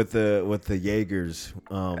movie with the Jaegers?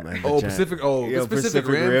 And the Oh, giant- Pacific. Oh, Yeah, the Pacific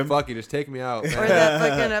Rim. Fuck it, just take me out. Or man. that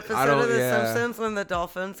fucking episode don't- of The yeah. Simpsons when the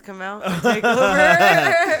dolphins come out and take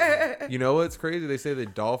over. You know what's crazy? They say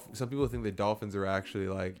that some people think that dolphins are actually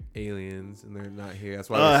like aliens, and they're not here. That's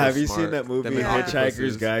why. Oh, they're so have you smart. seen that movie, Them and Hitchhiker's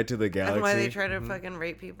octopuses. Guide to the And why they Galaxy? try to fucking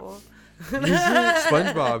rape people.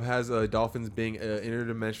 SpongeBob has dolphins being an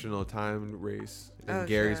interdimensional time race, and Oh,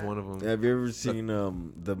 Gary's shit. one of them. Have you ever seen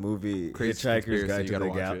the movie Crazy Hitchhiker's Conspiracy, Guide you to gotta the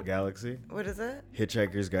watch it. Galaxy? What is it?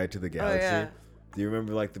 Hitchhiker's Guide to the Oh Galaxy. yeah. Do you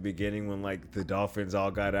remember like the beginning when like the dolphins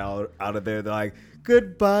all got out of there? They're like,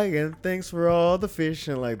 goodbye and thanks for all the fish,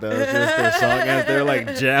 and like that was just their song as they're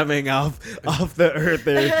like jamming off the earth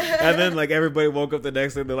there. And then like everybody woke up the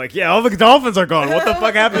next day, they're like, yeah, all the dolphins are gone. What the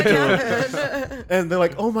fuck happened to them? And they're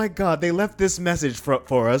like, oh my god, they left this message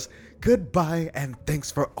for us. Goodbye and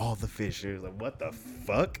thanks for all the fish. It was like, what the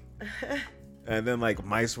fuck? And then like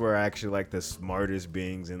mice were actually like the smartest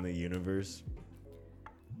beings in the universe.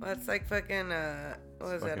 Well, it's like fucking, what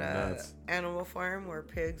was it? fucking nuts. Animal Farm, where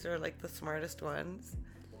pigs are like the smartest ones.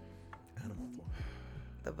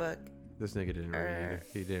 The book. This nigga didn't read. Or- Either.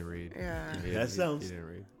 He didn't read. Yeah. He That sounds- He didn't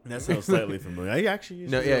read. That sounds slightly familiar. I actually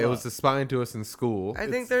used No, to yeah, read a it was lot. assigned to us in school. I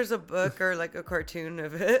think there's a book or like a cartoon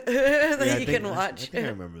of it that Yeah, I you think- can watch. I think I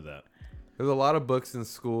remember that. There's a lot of books in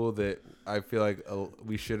school that I feel like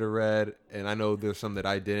we should have read, and I know there's some that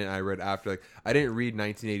I didn't. I read after, like I didn't read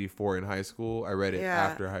 1984 in high school. I read it Yeah.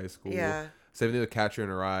 after high school. Yeah. Same thing with Catcher in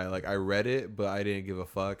a Rye. Like I read it, but I didn't give a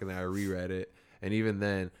fuck, and then I reread it, And even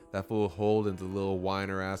then, that fool Holden's a little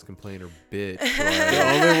whiner ass complainer bitch. The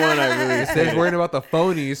Like, only one I really instead of worrying about the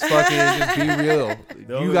phonies, fucking just be real.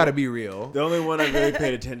 You only- gotta be real. The only one I really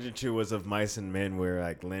paid attention to was of Mice and Men, where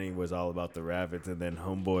like Lenny was all about the rabbits, and then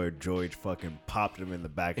homeboy George fucking popped him in the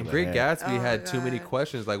back And of the Great head. Gatsby Oh, had too many God.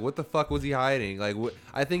 questions. Like, what the fuck was he hiding? Like,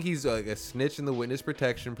 I think he's like a snitch in the witness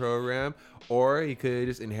protection program, or he could have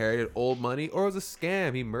just inherited old money, or it was a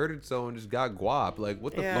scam. He murdered someone, just got guap. Like,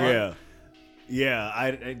 what the Yeah. fuck?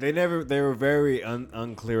 Yeah. They were very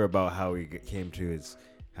unclear about how he came to his.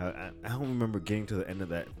 I don't remember getting to the end of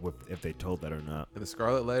that, if they told that or not. And the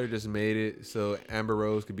Scarlet Letter just made it so Amber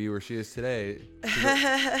Rose could be where she is today.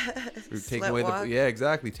 Taking away Slut walk. yeah,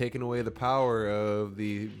 exactly. Taking away the power of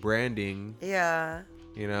the branding. Yeah.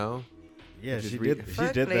 You know. Yeah, Which is she re- did. She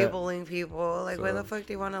Fuck did that. labeling people. Like, why So- the fuck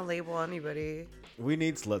do you want to label anybody? We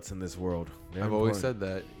need sluts in this world. They're I've always important.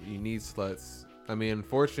 said that you need sluts. I mean,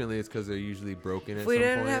 unfortunately, it's because they're usually broken at If we some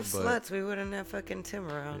didn't point. have but, sluts, we wouldn't have fucking Tim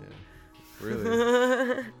around. Yeah.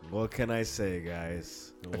 Really. What can I say,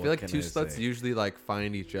 guys? I feel like two sluts usually like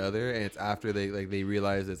find each other, and it's after they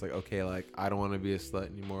realize it's like, okay, like I don't want to be a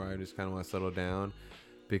slut anymore. I just kind of want to settle down,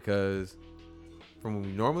 because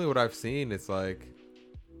from normally what I've seen, it's like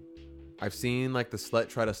I've seen like the slut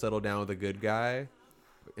try to settle down with a good guy,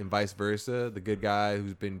 and vice versa. The good guy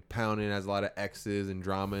who's been pounding, has a lot of exes and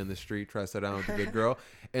drama in the street, try to settle down with the good girl,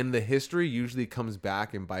 and the history usually comes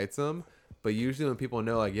back and bites them. But usually when people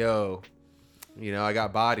know, like, yo, you know, I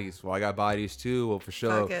got bodies. Well, I got bodies too. Well, for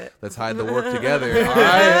sure. Fuck it. Let's hide the work together. All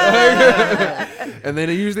right. And then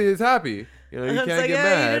it usually is happy. You know, you It's can't like, get yeah,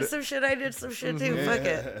 mad. you did some shit, I did some shit too. Fuck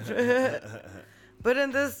it. But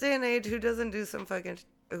in this day and age, who doesn't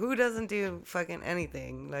do fucking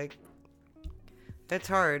anything? Like, it's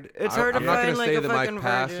hard. It's hard I'm to not find gonna like say a that my fucking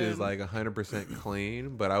past virgin. is like 100%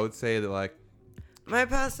 clean, but I would say that like My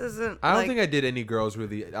past isn't. I don't like, think I did any girls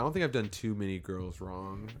really. I don't think I've done too many girls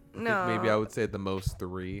wrong. I think No. maybe I would say at the most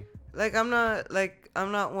 3. Like, I'm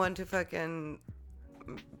not one to fucking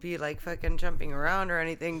be like fucking jumping around or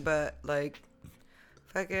anything, but like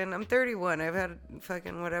fucking I'm 31. I've had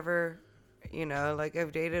fucking whatever, you know, like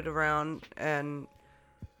I've dated around, and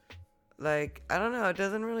like I don't know, it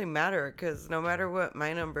doesn't really matter because no matter what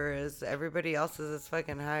my number is, everybody else's is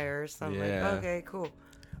fucking higher. So I'm Yeah. like, okay, cool.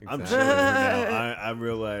 I'm Exactly. chilling for now. I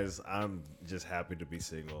realize I'm just happy to be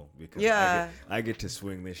single because Yeah. I get to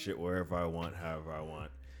swing this shit wherever I want, however I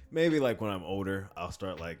want. Maybe like when I'm older, I'll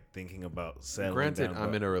start like thinking about settling Granted, down. I'm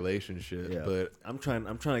but- in a relationship, yeah, but I'm trying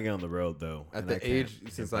to get on the road though. At and the I can't age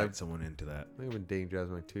since invite I've- someone into that. I think I've been dating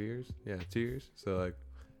Jasmine like 2 years. Yeah, 2 years. So like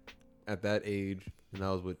at that age, and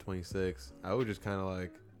I was with 26, I was just kind of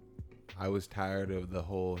like, I was tired of the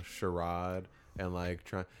whole charade and like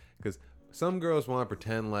trying, because some girls want to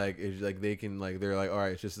pretend like it's like they can like they're like, all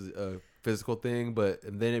right, it's just a physical thing, but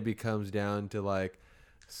then it becomes down to like,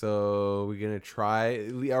 so we're gonna try,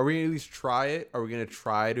 are we gonna at least try it? Are we gonna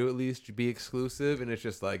try to at least be exclusive? And it's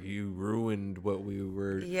just like you ruined what we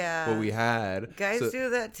were, Yeah. what we had. Guys So- do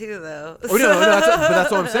that too, though. Oh no, but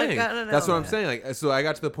that's what I'm saying. Gotta That's know what I'm that. saying. Like, so I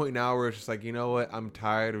got to the point now where it's just like, you know what? I'm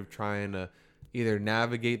tired of trying to either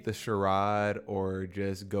navigate the charade or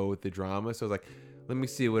just go with the drama. So it's like, let me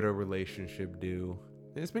see what a relationship do.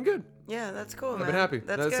 And it's been good. Yeah, that's cool, man. I've been happy.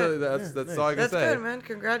 That's good. That's all I can That's say. good, man.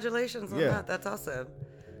 Congratulations on Yeah. that. That's awesome.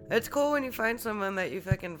 It's cool when you find someone that you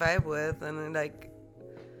fucking vibe with, and then, like,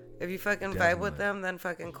 if you fucking vibe with them, then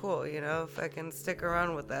fucking cool, you know? Fucking stick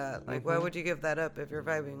around with that. Like, why would you give that up if you're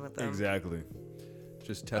vibing with them? Exactly.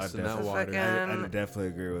 Just testing that definitely- water. Fucking- I definitely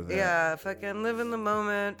agree with that. Yeah, fucking live in the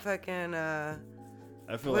moment. Fucking, I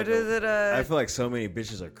feel what like is it? I feel like so many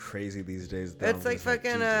bitches are crazy these days. that It's I'm like just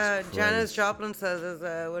fucking, Jesus Janis Christ. Joplin says,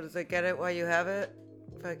 what is it? Get it while you have it?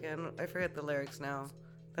 Fucking, I forget the lyrics now,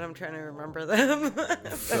 but I'm trying to remember them.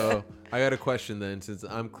 So I got a question then, since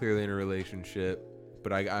I'm clearly in a relationship,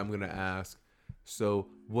 but I'm gonna ask. So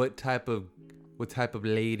what type of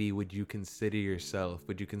lady would you consider yourself?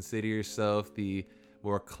 Would you consider yourself the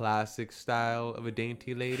more classic style of a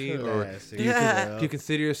dainty lady, or Classic. do you, Yeah. do you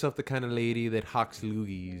consider yourself the kind of lady that hawks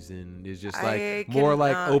loogies and is just I like more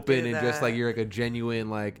like cannot open do and just like that. you're like a genuine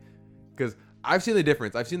like? Because I've seen the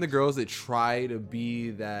difference. I've seen the girls that try to be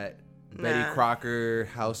that Betty Nah. Crocker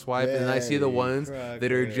housewife, and then I see the Betty ones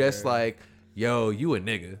that are just Crocker. like, yo, you a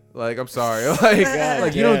nigga. Like, I'm sorry.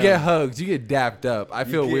 Like you don't damn. get hugs. You get dapped up. I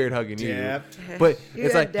feel get weird hugging dapped? you. But You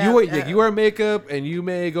it's get like you wear, dapped you wear makeup and you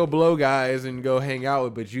may go blow guys and go hang out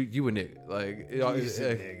with, but you a nigga. Like, He's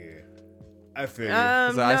a nigga. I feel you.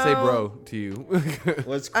 so I say no. bro to you.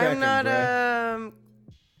 What's cracking, I'm not bruh?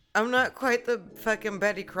 I'm not quite the fucking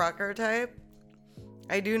Betty Crocker type.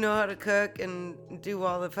 I do know how to cook and do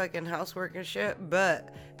all the fucking housework and shit,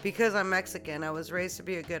 but because I'm Mexican, I was raised to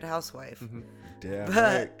be a good housewife. Damn But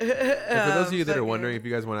right. And for those of you that are fucking- wondering, if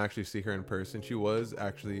you guys want to actually see her in person, she was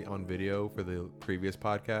actually on video for the previous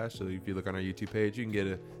podcast. So if you look on our YouTube page, you can get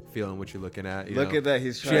a feeling what you're looking at. Look at that.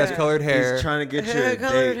 He's She trying. has colored hair. He's trying to get you a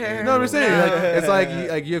Colored date. hair. No, I'm just saying, No. like, it's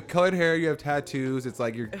like you have colored hair, you have tattoos. It's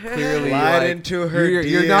like you're clearly Slide like, into her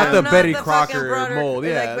You're not DM. the I'm not Betty the Crocker fucking broader- mold.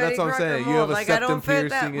 like Yeah, Betty that's what I'm Crocker saying. You have mold. a Like, I septum don't fit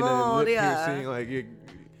that piercing and a mold, lip yeah. piercing. Like you're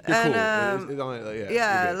And, cool. It's only, yeah,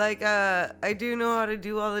 Yeah, you're good. like I do know how to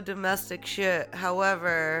do all the domestic shit.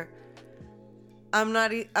 However, I'm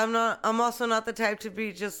also not the type to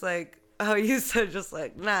be just like how you said, just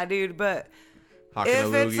like, nah, dude. But Hocking a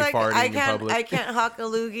if it's loogie, like farting I in public. can't hock a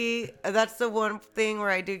loogie. That's the one thing where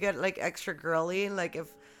I do get like extra girly. Like if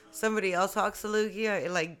somebody else hawks a loogie, I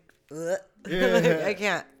like, like, I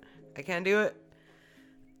can't do it.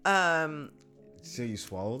 So you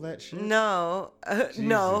swallow that shit? No,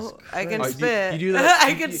 no, I can Oh, spit. you do that,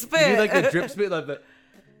 I can spit. You do like the drip spit, like the.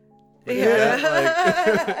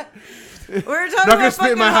 Yeah. Like, We're Not talking gonna about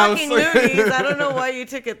spit in fucking my house. hawking loogies. I don't know why you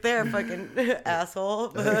took it there, fucking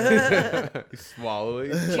asshole. you swallow it.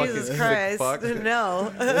 You fucking Jesus sick Christ. fuck.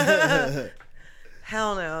 No.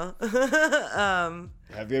 Hell no.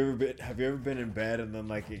 Have you ever been in bed and then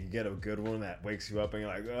like you get a good one that wakes you up and you're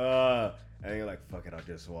like, and you're like, fuck it, I'll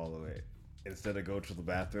just swallow it instead of go to the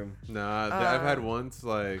bathroom? Nah, I've had once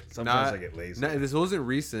like Sometimes I get lazy. This wasn't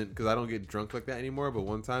recent because I don't get drunk like that anymore. But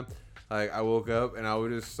one time, like I woke up and I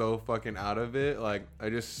was just so fucking out of it. Like I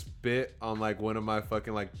just spit on like one of my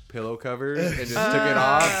fucking like pillow covers and just took it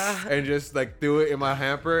off and just like threw it in my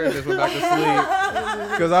hamper and just went back to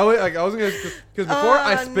sleep. Because I wasn't gonna, because before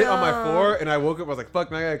I spit on my floor and I woke up, I was like, fuck,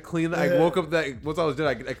 now I gotta clean that. I woke up that once I was dead,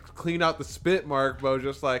 I cleaned out the spit mark, but I was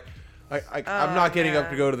just like. I'm not getting up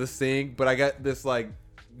to go to the sink, but I got this like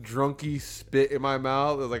drunky spit in my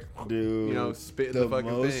mouth. I was like, Dude, you know, spit in the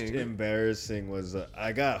fucking most thing. embarrassing was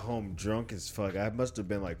I got home drunk as fuck. I must have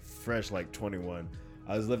been like fresh, like 21.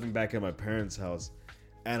 I was living back at my parents' house,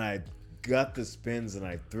 and I got the spins and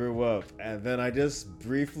I threw up, and then I just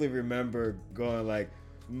briefly remember going like,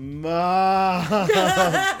 "Mom,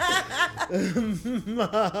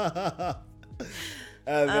 Mom."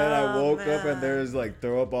 And then I woke up and there was like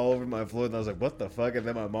throw up all over my floor, and I was like, "What the fuck?" And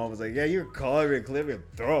then my mom was like, "Yeah, you were calling me and clearing me and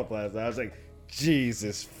throw up last night." I was like,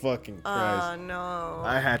 "Jesus fucking Christ!" Oh no.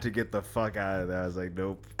 I had to get the fuck out of there. I was like,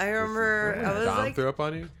 "Nope." I remember I was Dom like, threw up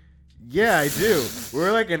on you? Yeah, I do. We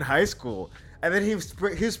were like in high school, and then he was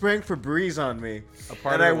spraying Febreze on me,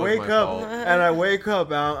 part and of I it was wake my up, fault. and I wake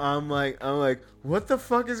up, I'm like, what the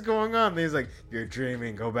fuck is going on? And he's like, "You're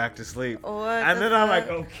dreaming. Go back to sleep." What and the then I'm like,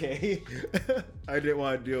 fuck? "Okay." I didn't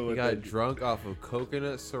want to deal He with got it. drunk off of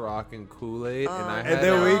coconut, Ciroc, and Kool-Aid, and I had And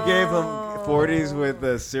then we Oh. gave him 40s with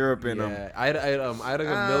the syrup in them. I had like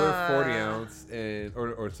a Miller 40 ounce and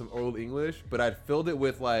or some Old English, but I'd filled it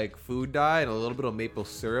with like food dye and a little bit of maple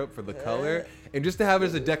syrup for the color, and just to have it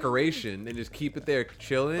as a decoration and just keep it there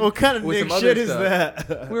chilling. What kind of with Nick some other shit is stuff.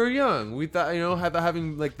 that? We were young. We thought,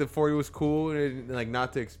 having like the 40 was cool and like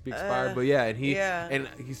not to be expired. But yeah, and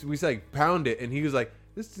we said like pound it, and he was like,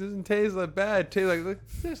 "This doesn't taste like bad. It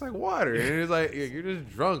tastes like water." And he was like, "You're just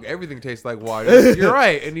drunk. Everything tastes like water." You're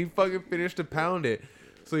right. And he fucking finished to pound it.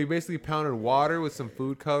 So he basically pounded water with some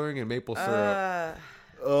food coloring and maple syrup.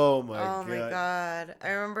 Oh my oh god. my god. I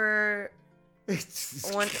remember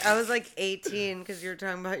once I was like 18 because you were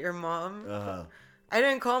talking about your mom. Uh-huh. I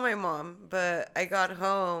didn't call my mom, but I got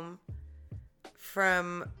home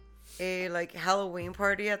from a like Halloween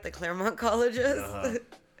party at the Claremont colleges. Uh-huh.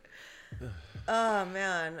 Oh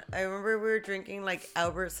man, I remember we were drinking like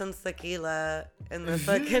Albertsons tequila in the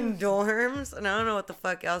fucking dorms, and I don't know what the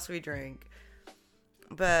fuck else we drank.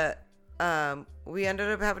 But we ended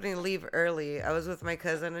up having to leave early. I was with my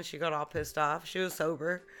cousin, and she got all pissed off. She was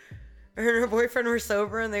sober. Her and her boyfriend were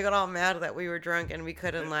sober, and they got all mad that we were drunk and we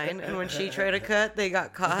cut in line. And when she tried to cut, they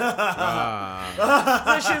got caught.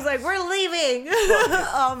 So she was like, "We're leaving."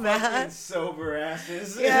 All mad. Sober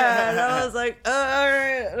asses. Yeah, and I was like, "Oh, all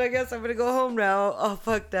right, I guess I'm gonna go home now." All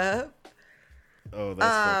fucked up. Oh,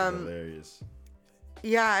 that's fucking hilarious.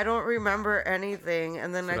 Yeah, I don't remember anything.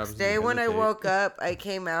 And the That's what next happens day when when you I meditate. woke up, I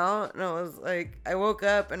came out and I was like, I woke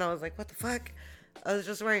up and I was like, what the fuck? I was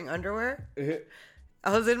just wearing underwear.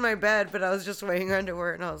 I was in my bed, but I was just wearing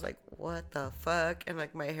underwear and I was like, what the fuck? And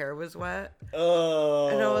like my hair was wet. Oh.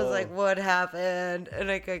 And I was like, what happened? And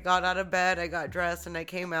like I got out of bed, I got dressed and I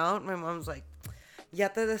came out. My mom's like, ¿Ya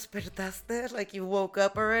te despertaste? Like you woke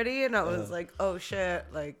up already? And I was like, oh shit.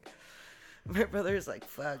 Like my brother's like,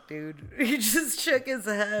 fuck, dude. He just shook his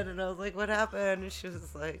head and I was like, what happened? And she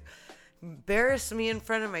was like, embarrassed me in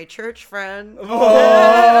front of my church friend. Oh.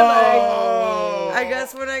 I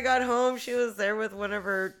guess when I got home, she was there with one of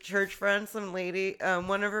her church friends, some lady,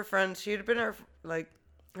 one of her friends. She'd been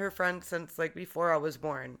her friend since like before I was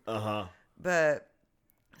born. But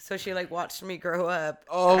so she like watched me grow up.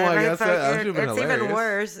 Oh my God, that should've been it's even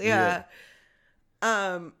hilarious. worse. Yeah.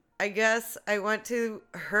 I guess I went to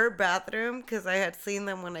her bathroom because I had seen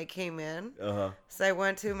them when I came in. So I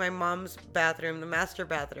went to my mom's bathroom, the master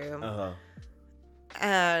bathroom.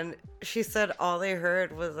 And she said all they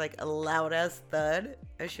heard was like a loud ass thud.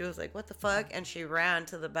 And she was like, what the fuck? And she ran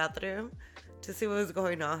to the bathroom to see what was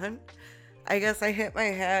going on. I guess I hit my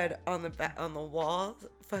head on the wall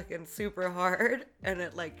fucking super hard. And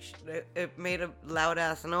it it made a loud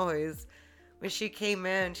ass noise. When she came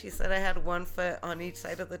in, she said I had one foot on each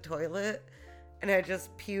side of the toilet, and I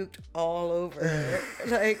just puked all over.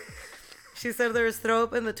 Like, she said there was throw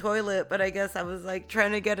up in the toilet, but I guess I was like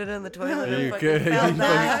trying to get it in the toilet and fucking fell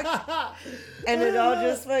back, and it all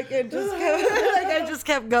just fucking just kept I just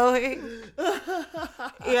kept going.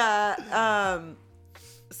 Yeah.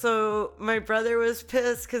 So my brother was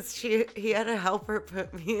pissed because he had to help her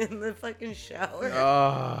put me in the fucking shower.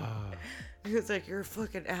 He was like, you're a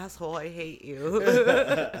fucking asshole. I hate you.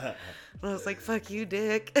 And I was like, fuck you,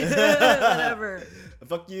 dick. Whatever.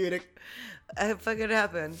 Fuck you, dick. It fucking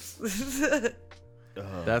happens.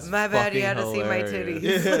 That's my bad. You had to hilarious. see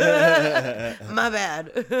my titties. My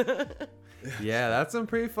bad. Yeah, that's some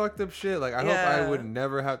pretty fucked up shit. Like, I hope I would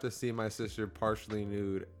never have to see my sister partially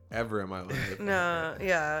nude ever in my life. No,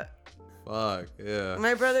 yeah. Fuck, yeah.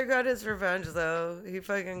 My brother got his revenge, though. He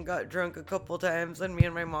fucking got drunk a couple times, and me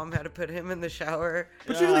and my mom had to put him in the shower.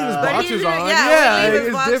 But you can leave his But he boxers didn't- on. yeah, we leave his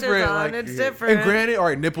it's boxers different. on. Like, It's different. And granted, all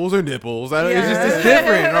right, nipples are nipples. It's Yeah. just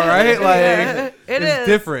different, all right? Like, Yeah, it it's is.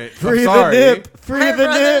 different. Free I'm the sorry. nip. Free My the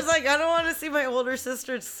brother's nip. like, I don't want to see my older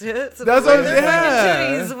sister's tits. That's what what- they're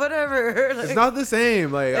yeah. fucking titties, whatever. Like, It's not the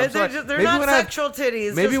same. Like, I'm sorry. they're Maybe not when I have- sexual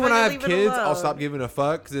titties. Maybe Just when I fucking have leave it kids, I'll alone. stop giving a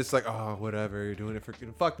fuck because it's like, oh, whatever, you're doing it for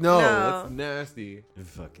fuck. No, No. that's nasty.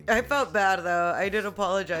 Fucking. I felt bad though. I did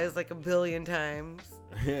apologize like a billion times.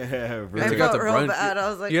 Yeah, I really. Take out felt to real brunch. bad. I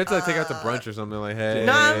was like, You have to take out to brunch or something like, hey.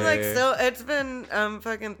 No, I'm like still. It's been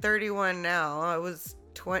fucking 31 now. I was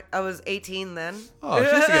 18 then. Oh,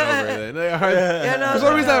 she's to get over it then. Yeah, no, For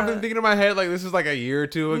some reason, no. I've been thinking in my head like this is like a year or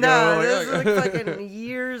two ago. No, like, this is like fucking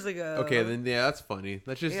years ago. Okay, then yeah, that's funny.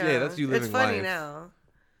 That's just that's you living It's funny life. now.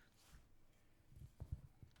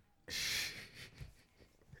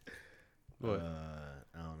 What?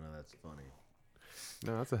 I don't know. That's funny.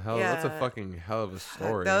 No, that's a Yeah. fucking hell of a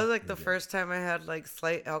story. That was like the first time I had like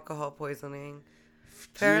slight alcohol poisoning.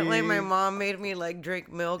 Apparently, my Gee. mom made me like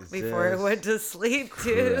drink milk before I This went to sleep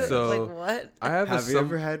too. Christ. So- Like what? I have, Have you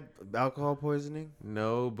ever had alcohol poisoning?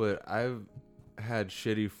 No, but I've had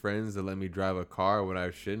shitty friends that let me drive a car when I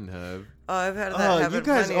shouldn't have. Oh, I've had that. Oh, happen you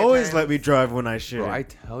guys plenty of always times. let me drive when I should. Bro, I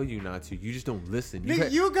tell you not to. You just don't listen. Nigga,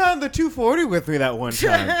 you got in the 240 with me that one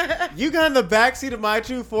time. You got in the backseat of my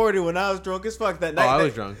 240 when I was drunk as fuck that night. I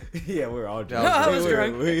was drunk. Yeah, we were all drunk. Yeah, I was We were-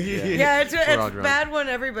 drunk. we- Yeah, it's all drunk. bad when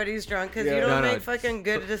everybody's drunk because Yeah. you don't No, no. make fucking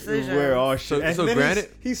good decisions. We're all shit. So- And so then granted-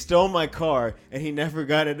 he stole my car and he never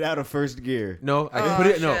got it out of first gear. No, I Oh, put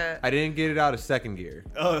it. No, shit. I didn't get it out of second gear.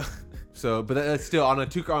 Oh, So, but that's still on a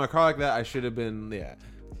car like that. I should have been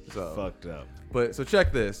So fucked up. But so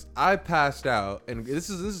check this. I passed out, and this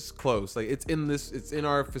is close. Like it's in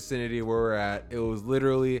our vicinity where we're at. It was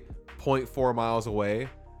literally 0.4 miles away,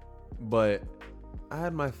 but I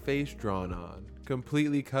had my face drawn on,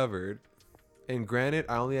 completely covered. And granted,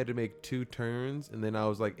 I only had to make 2 turns, and then I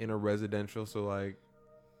was like in a residential, so like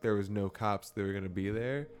there was no cops that were gonna be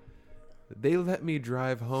there. They let me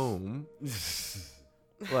drive home.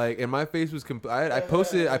 Like, and my face was I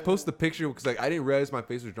posted the picture because like I didn't realize my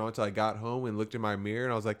face was drawn until I got home and looked in my mirror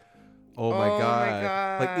and I was like, oh my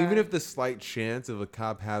god. Like even if the slight chance of a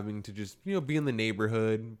cop having to just be in the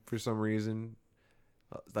neighborhood for some reason,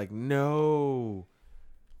 like no.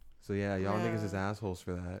 So yeah, y'all niggas is assholes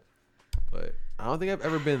for that. But I don't think I've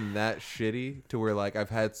ever been that shitty to where like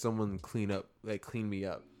I've had someone clean me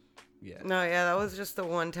up. Yeah. No, yeah, that was just the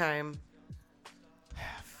one time.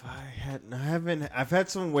 I've had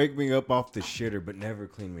someone wake me up off the shitter, but never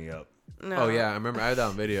clean me up. No. Oh yeah, I remember I had that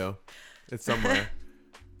on video. It's somewhere.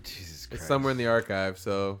 Jesus Christ. It's somewhere in the archive.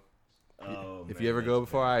 So Oh, if man, you ever go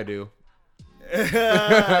before I do, that's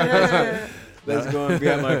going to be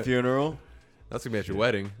at my funeral. that's gonna be at your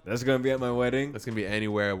wedding. That's going to be at my wedding. That's gonna be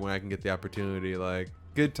anywhere when I can get the opportunity. Like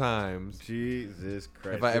good times. Jesus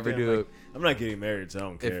Christ. If I ever do it, I'm not getting married, so I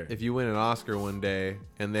don't care. if you win an Oscar one day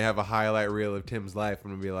and they have a highlight reel of Tim's life,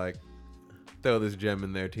 I'm gonna be like, throw this gem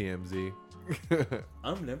in there, TMZ.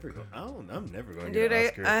 I'm never going. I'm never going to Dude,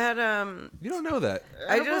 get an I Oscar. had You don't know that.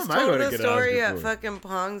 I What just am I told gonna the get an story Oscar at for? fucking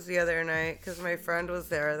Pong's the other night because my friend was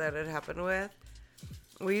there that it happened with.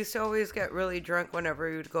 We used to always get really drunk whenever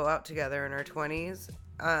we would go out together in our 20s.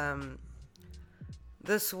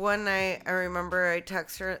 This one night, I remember I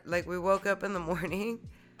text her, like, we woke up in the morning.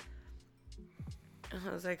 And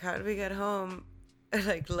I was like, how did we get home? I,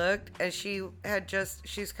 like, looked, and she had just,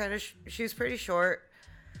 she's pretty short.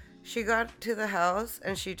 She got to the house,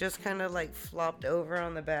 and she just kind of, like, flopped over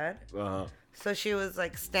on the bed. Uh-huh. So she was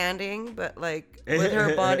like standing, but like with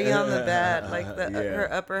her body on the bed, like her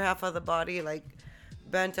upper half of the body like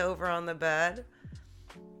bent over on the bed.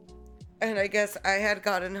 And I guess I had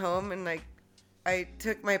gotten home and like I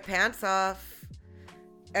took my pants off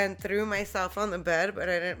and threw myself on the bed, but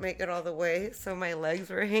I didn't make it all the way, so my legs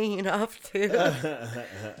were hanging off too.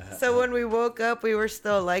 So when we woke up, we were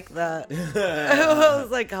still like that. I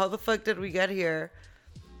was like, how the fuck did we get here?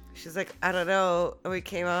 She's like, I don't know. And we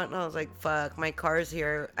came out and I was like, fuck, my car's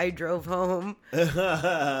here. I drove home.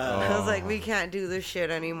 I was like, we can't do this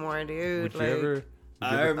shit anymore, dude. Would you ever?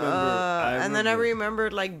 I remember. And then I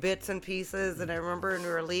remembered like bits and pieces. And I remember when we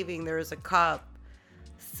were leaving, there was a cop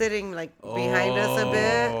sitting like behind us a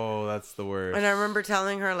bit. Oh, that's the worst. And I remember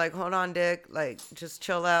telling her like, hold on, Dick, like just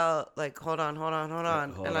chill out. Like, hold on. Hold and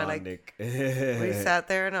I on, like, Nick. we sat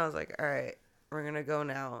there and I was like, all right, we're going to go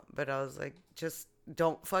now. But I was like, just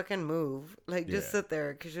don't fucking move. Like, just Yeah. sit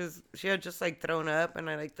there. Because she had just, like, thrown up. And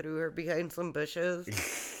I, like, threw her behind some bushes.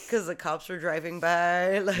 Because the cops were driving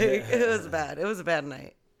by. Like, it was bad. It was a bad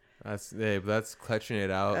night. That's clutching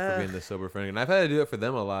it out for being the sober friend. And I've had to do it for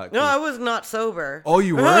them a lot. No, I was not sober. Oh,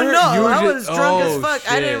 you were? No, You were I just- was drunk as oh, fuck.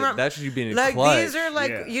 I shit. didn't remember. That's you being like clutch. these are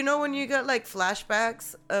like Yeah. you know when you get like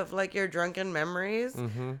flashbacks of like your drunken memories.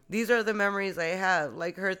 Mm-hmm. These are the memories I have.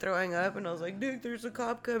 Like her throwing up, and I was like, "Dude, there's a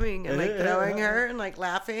cop coming," and like throwing her and like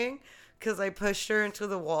laughing because I pushed her into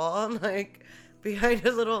the wall and like behind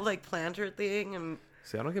a little like planter thing and.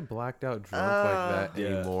 See, I don't get blacked out drunk like that Yeah.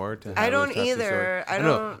 anymore. To have I don't those types of either. stories. I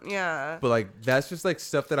know, don't. Yeah. But like that's just like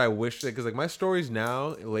stuff that I wish that because like my stories now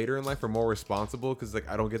later in life are more responsible because like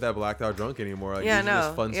I don't get that blacked out drunk anymore. Like Yeah, these are just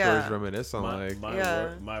no, fun yeah. stories to reminisce on.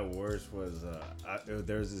 Like My worst was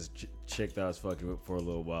there was this chick that I was fucking with for a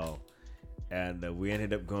little while, and we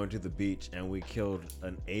ended up going to the beach and we killed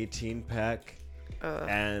an 18 pack,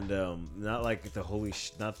 and not like the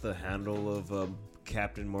not the handle of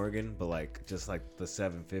Captain Morgan, but like just like the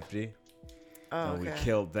 750. Oh, And we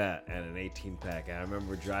killed that and an 18 pack. And I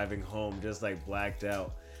remember driving home just like blacked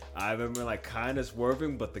out. I remember like kind of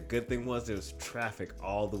swerving, but the good thing was there was traffic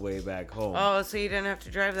all the way back home. Oh, so you didn't have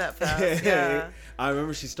to drive that fast. Yeah. I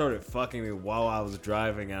remember she started fucking me while I was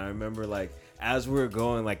driving. And I remember like as we were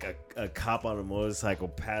going, like a cop on a motorcycle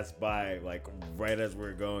passed by like right as we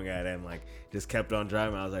were going at it and like just kept on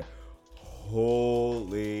driving. I was like,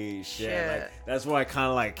 holy shit. Like, that's why I kind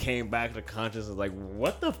of like came back to consciousness. Like,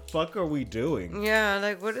 what the fuck are we doing? Yeah,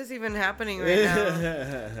 like what is even happening right now?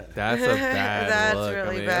 that's a bad That's look. really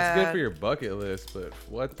I mean, that's bad. good for your bucket list, but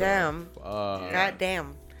what Damn. the fuck? God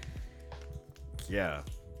damn. Yeah,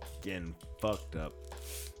 getting fucked up.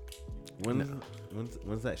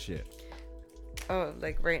 When's that shit? Oh,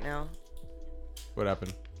 like right now. What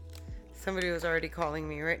happened? Somebody was already calling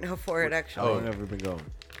me right now for it, How actually. long have we been going?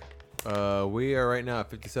 We are right now at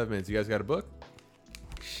 57 minutes. You guys got a book?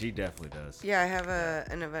 She definitely does. Yeah, I have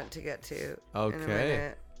an event to get to. In a Okay.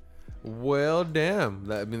 minute. Well,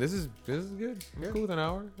 damn. I mean, this is good. I'm cool with an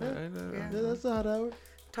hour. Yeah. that's a hot hour.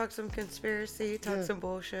 Talk some conspiracy, talk some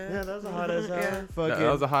bullshit. Yeah, that's a hot ass hour. Yeah. Fucking,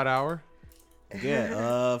 That was a hot hour.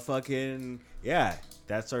 yeah.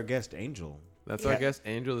 That's our guest, Angel. That's our guest,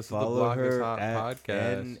 Angel. This is the Follow Block is her Hot at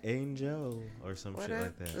podcast. Angel or some What shit up?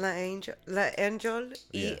 like that. La Angel,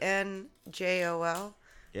 Yeah. ENJOL.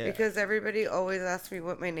 Yeah. Because everybody always asks me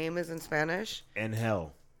what my name is in Spanish.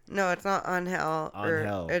 Angel. No, it's not Angel.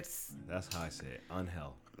 Angel. It's That's how I say it.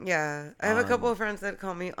 Angel. yeah. I have a couple of friends that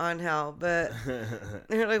call me Angel, but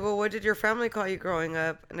they're like, "Well, what did your family call you growing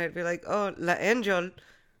up?" And I'd be like, "Oh, La Angel,"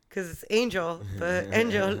 because it's Angel, but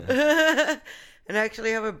Angel. And I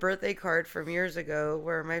actually have a birthday card from years ago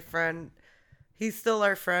where my friend, he's still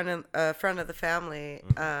our friend and friend of the family.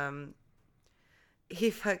 He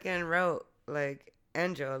fucking wrote like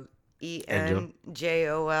Angel,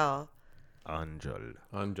 ENJOL.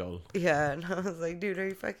 Angel. Yeah, and I was like, dude, are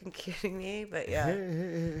you fucking kidding me? But yeah,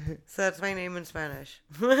 so that's my name in Spanish.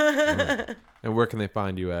 And where can they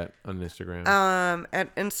find you at on Instagram?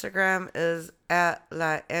 At Instagram is at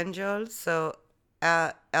La Angel, so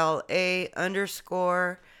at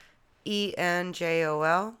LA_ENJOL.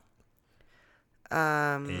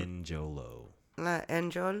 Angelo. La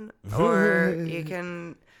Angel, or you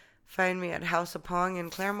can find me at House of Pong in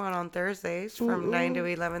Claremont on Thursdays from 9 to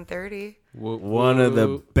 11:30. One of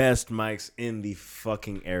the best mics in the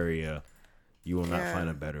fucking area. You will not find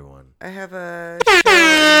a better one. I have a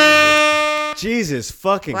Jesus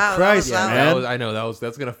fucking Wow, Christ, that was man. loud. I know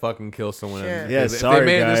that's gonna fucking kill someone. Shit. Yeah, If sorry, they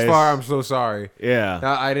made it guys. this far, I'm so sorry. Yeah.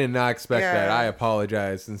 I did not expect Yeah. that. I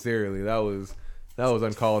apologize sincerely. That was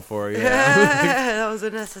uncalled for. Yeah. that was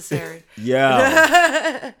unnecessary.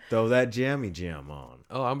 Yeah. Throw that jammy jam on.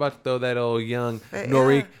 Oh, I'm about to throw that old young But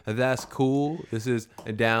Norik. That's cool. This is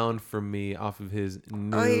Down For Me off of his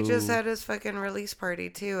new. Oh, he just had his fucking release party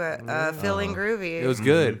too at Feeling Groovy. It was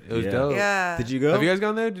good. It was Yeah. dope. Yeah. Did you go? Have you guys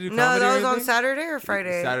gone there? Did you No, comedy that or was on anything? Saturday or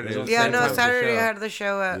Friday. Saturday. It was Yeah, same no, time as the Saturday show. I had the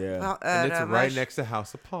show at. Yeah. And it's right Mush. next to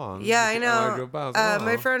House of Pong. Yeah, I I know. drove by, I was like,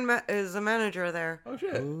 My oh. friend is a manager there. Oh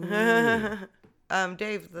shit!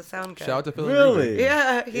 Dave, the sound guy. Shout out to Philly. Really?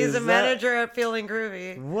 Yeah, he's Is a that- manager at Feeling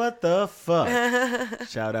Groovy. What the fuck?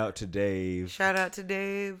 Shout out to Dave. Shout out to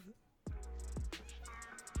Dave.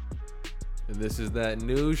 And this is that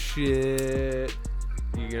new shit.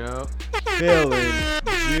 You know, Feeling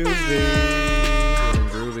juvie. feeling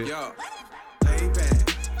groovy. Yo, lay back,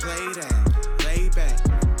 play that, lay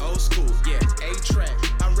back, old school, yeah, A-track.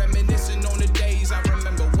 I'm reminiscing on the days I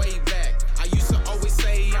remember way back. I used to always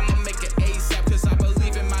say I'ma make it ASAP cause I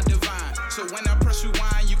believe in my divine. So when I press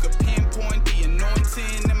rewind, you could pinpoint the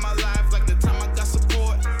anointing in my life like the time I got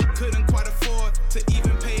support. Couldn't quite afford to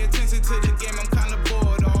even pay attention to the game, I'm kinda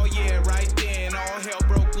bored. Oh yeah, right then, all hell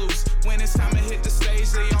broke loose. When it's time to hit the stage,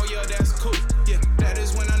 they all yeah, that's cool. Yeah, that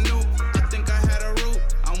is when I knew, I think I had a route.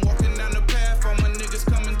 I'm walking down the path, all my niggas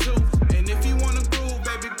coming too. And if you wanna groove,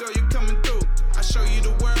 baby girl, you coming through. I show you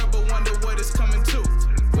the world, but wonder what it's coming to.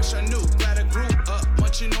 Wish I knew, glad I grew up,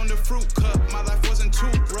 munching on the fruit cup. My life wasn't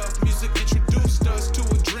too rough, music introduced us to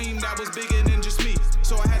a dream that was bigger than just me.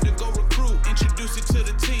 So I had to go recruit, introduce it to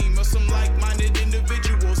the team of some like-minded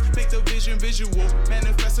individuals. Make the vision visual,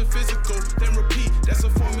 manifest a physical, then repeat. That's a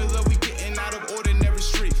formula we getting out of ordinary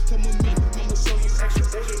street. Come with me, I'ma show you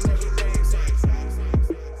extraordinary things.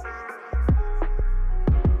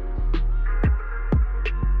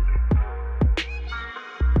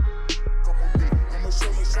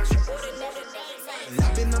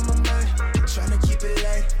 I've been on my mind, tryna keep it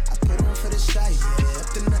light. I put on for the side, yeah, up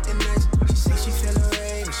to nothing nice. She say she feel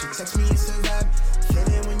away, but she text me it's a vibe. Feel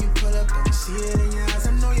it when you pull up, I can see it in your eyes.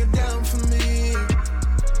 I know you're down for me.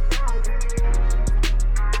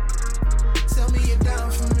 Tell me you're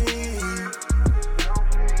down for me.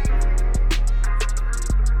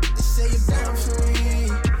 They say you're down for me.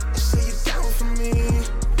 They say you're down for me.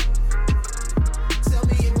 Tell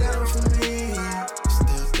me you're down for me.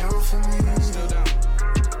 You're still down for me. Still down.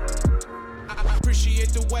 I appreciate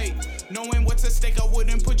the wait. Knowing what's at stake, I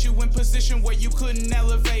wouldn't put you in position where you couldn't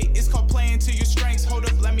elevate. It's called playing to your strengths. Hold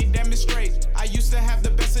up, let me demonstrate. I used to have the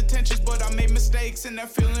best intentions, but I made mistakes, and that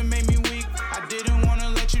feeling made me weak. I didn't want to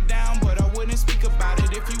let you down, but I wouldn't speak about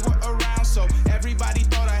it if you were around. So everybody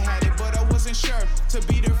thought I had it, but I wasn't sure. To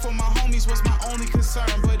be there for my homies was my only concern,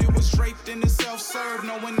 but it was draped in the self-serve,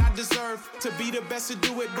 knowing I deserved to be the best to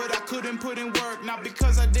do it, but I couldn't put in work. Not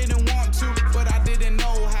because I didn't want to, but I didn't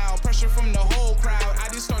know how. Pressure from the whole crowd, I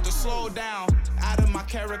didn't start to slow down. Out of my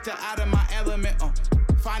character, out of my element,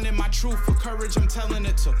 finding my truth for courage, I'm telling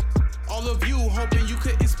it to all of you, hoping you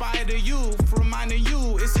could inspire the youth, reminding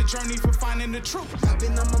you it's a journey for finding the truth. I've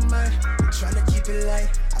been on my mind, tryna keep it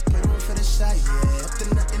light. I put on for the side, yeah, up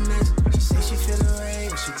to nothing nice. She say she feel away,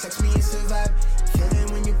 but she text me it's a vibe. Feel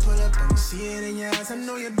it when you pull up, I can see it in your eyes. I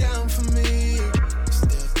know you're down for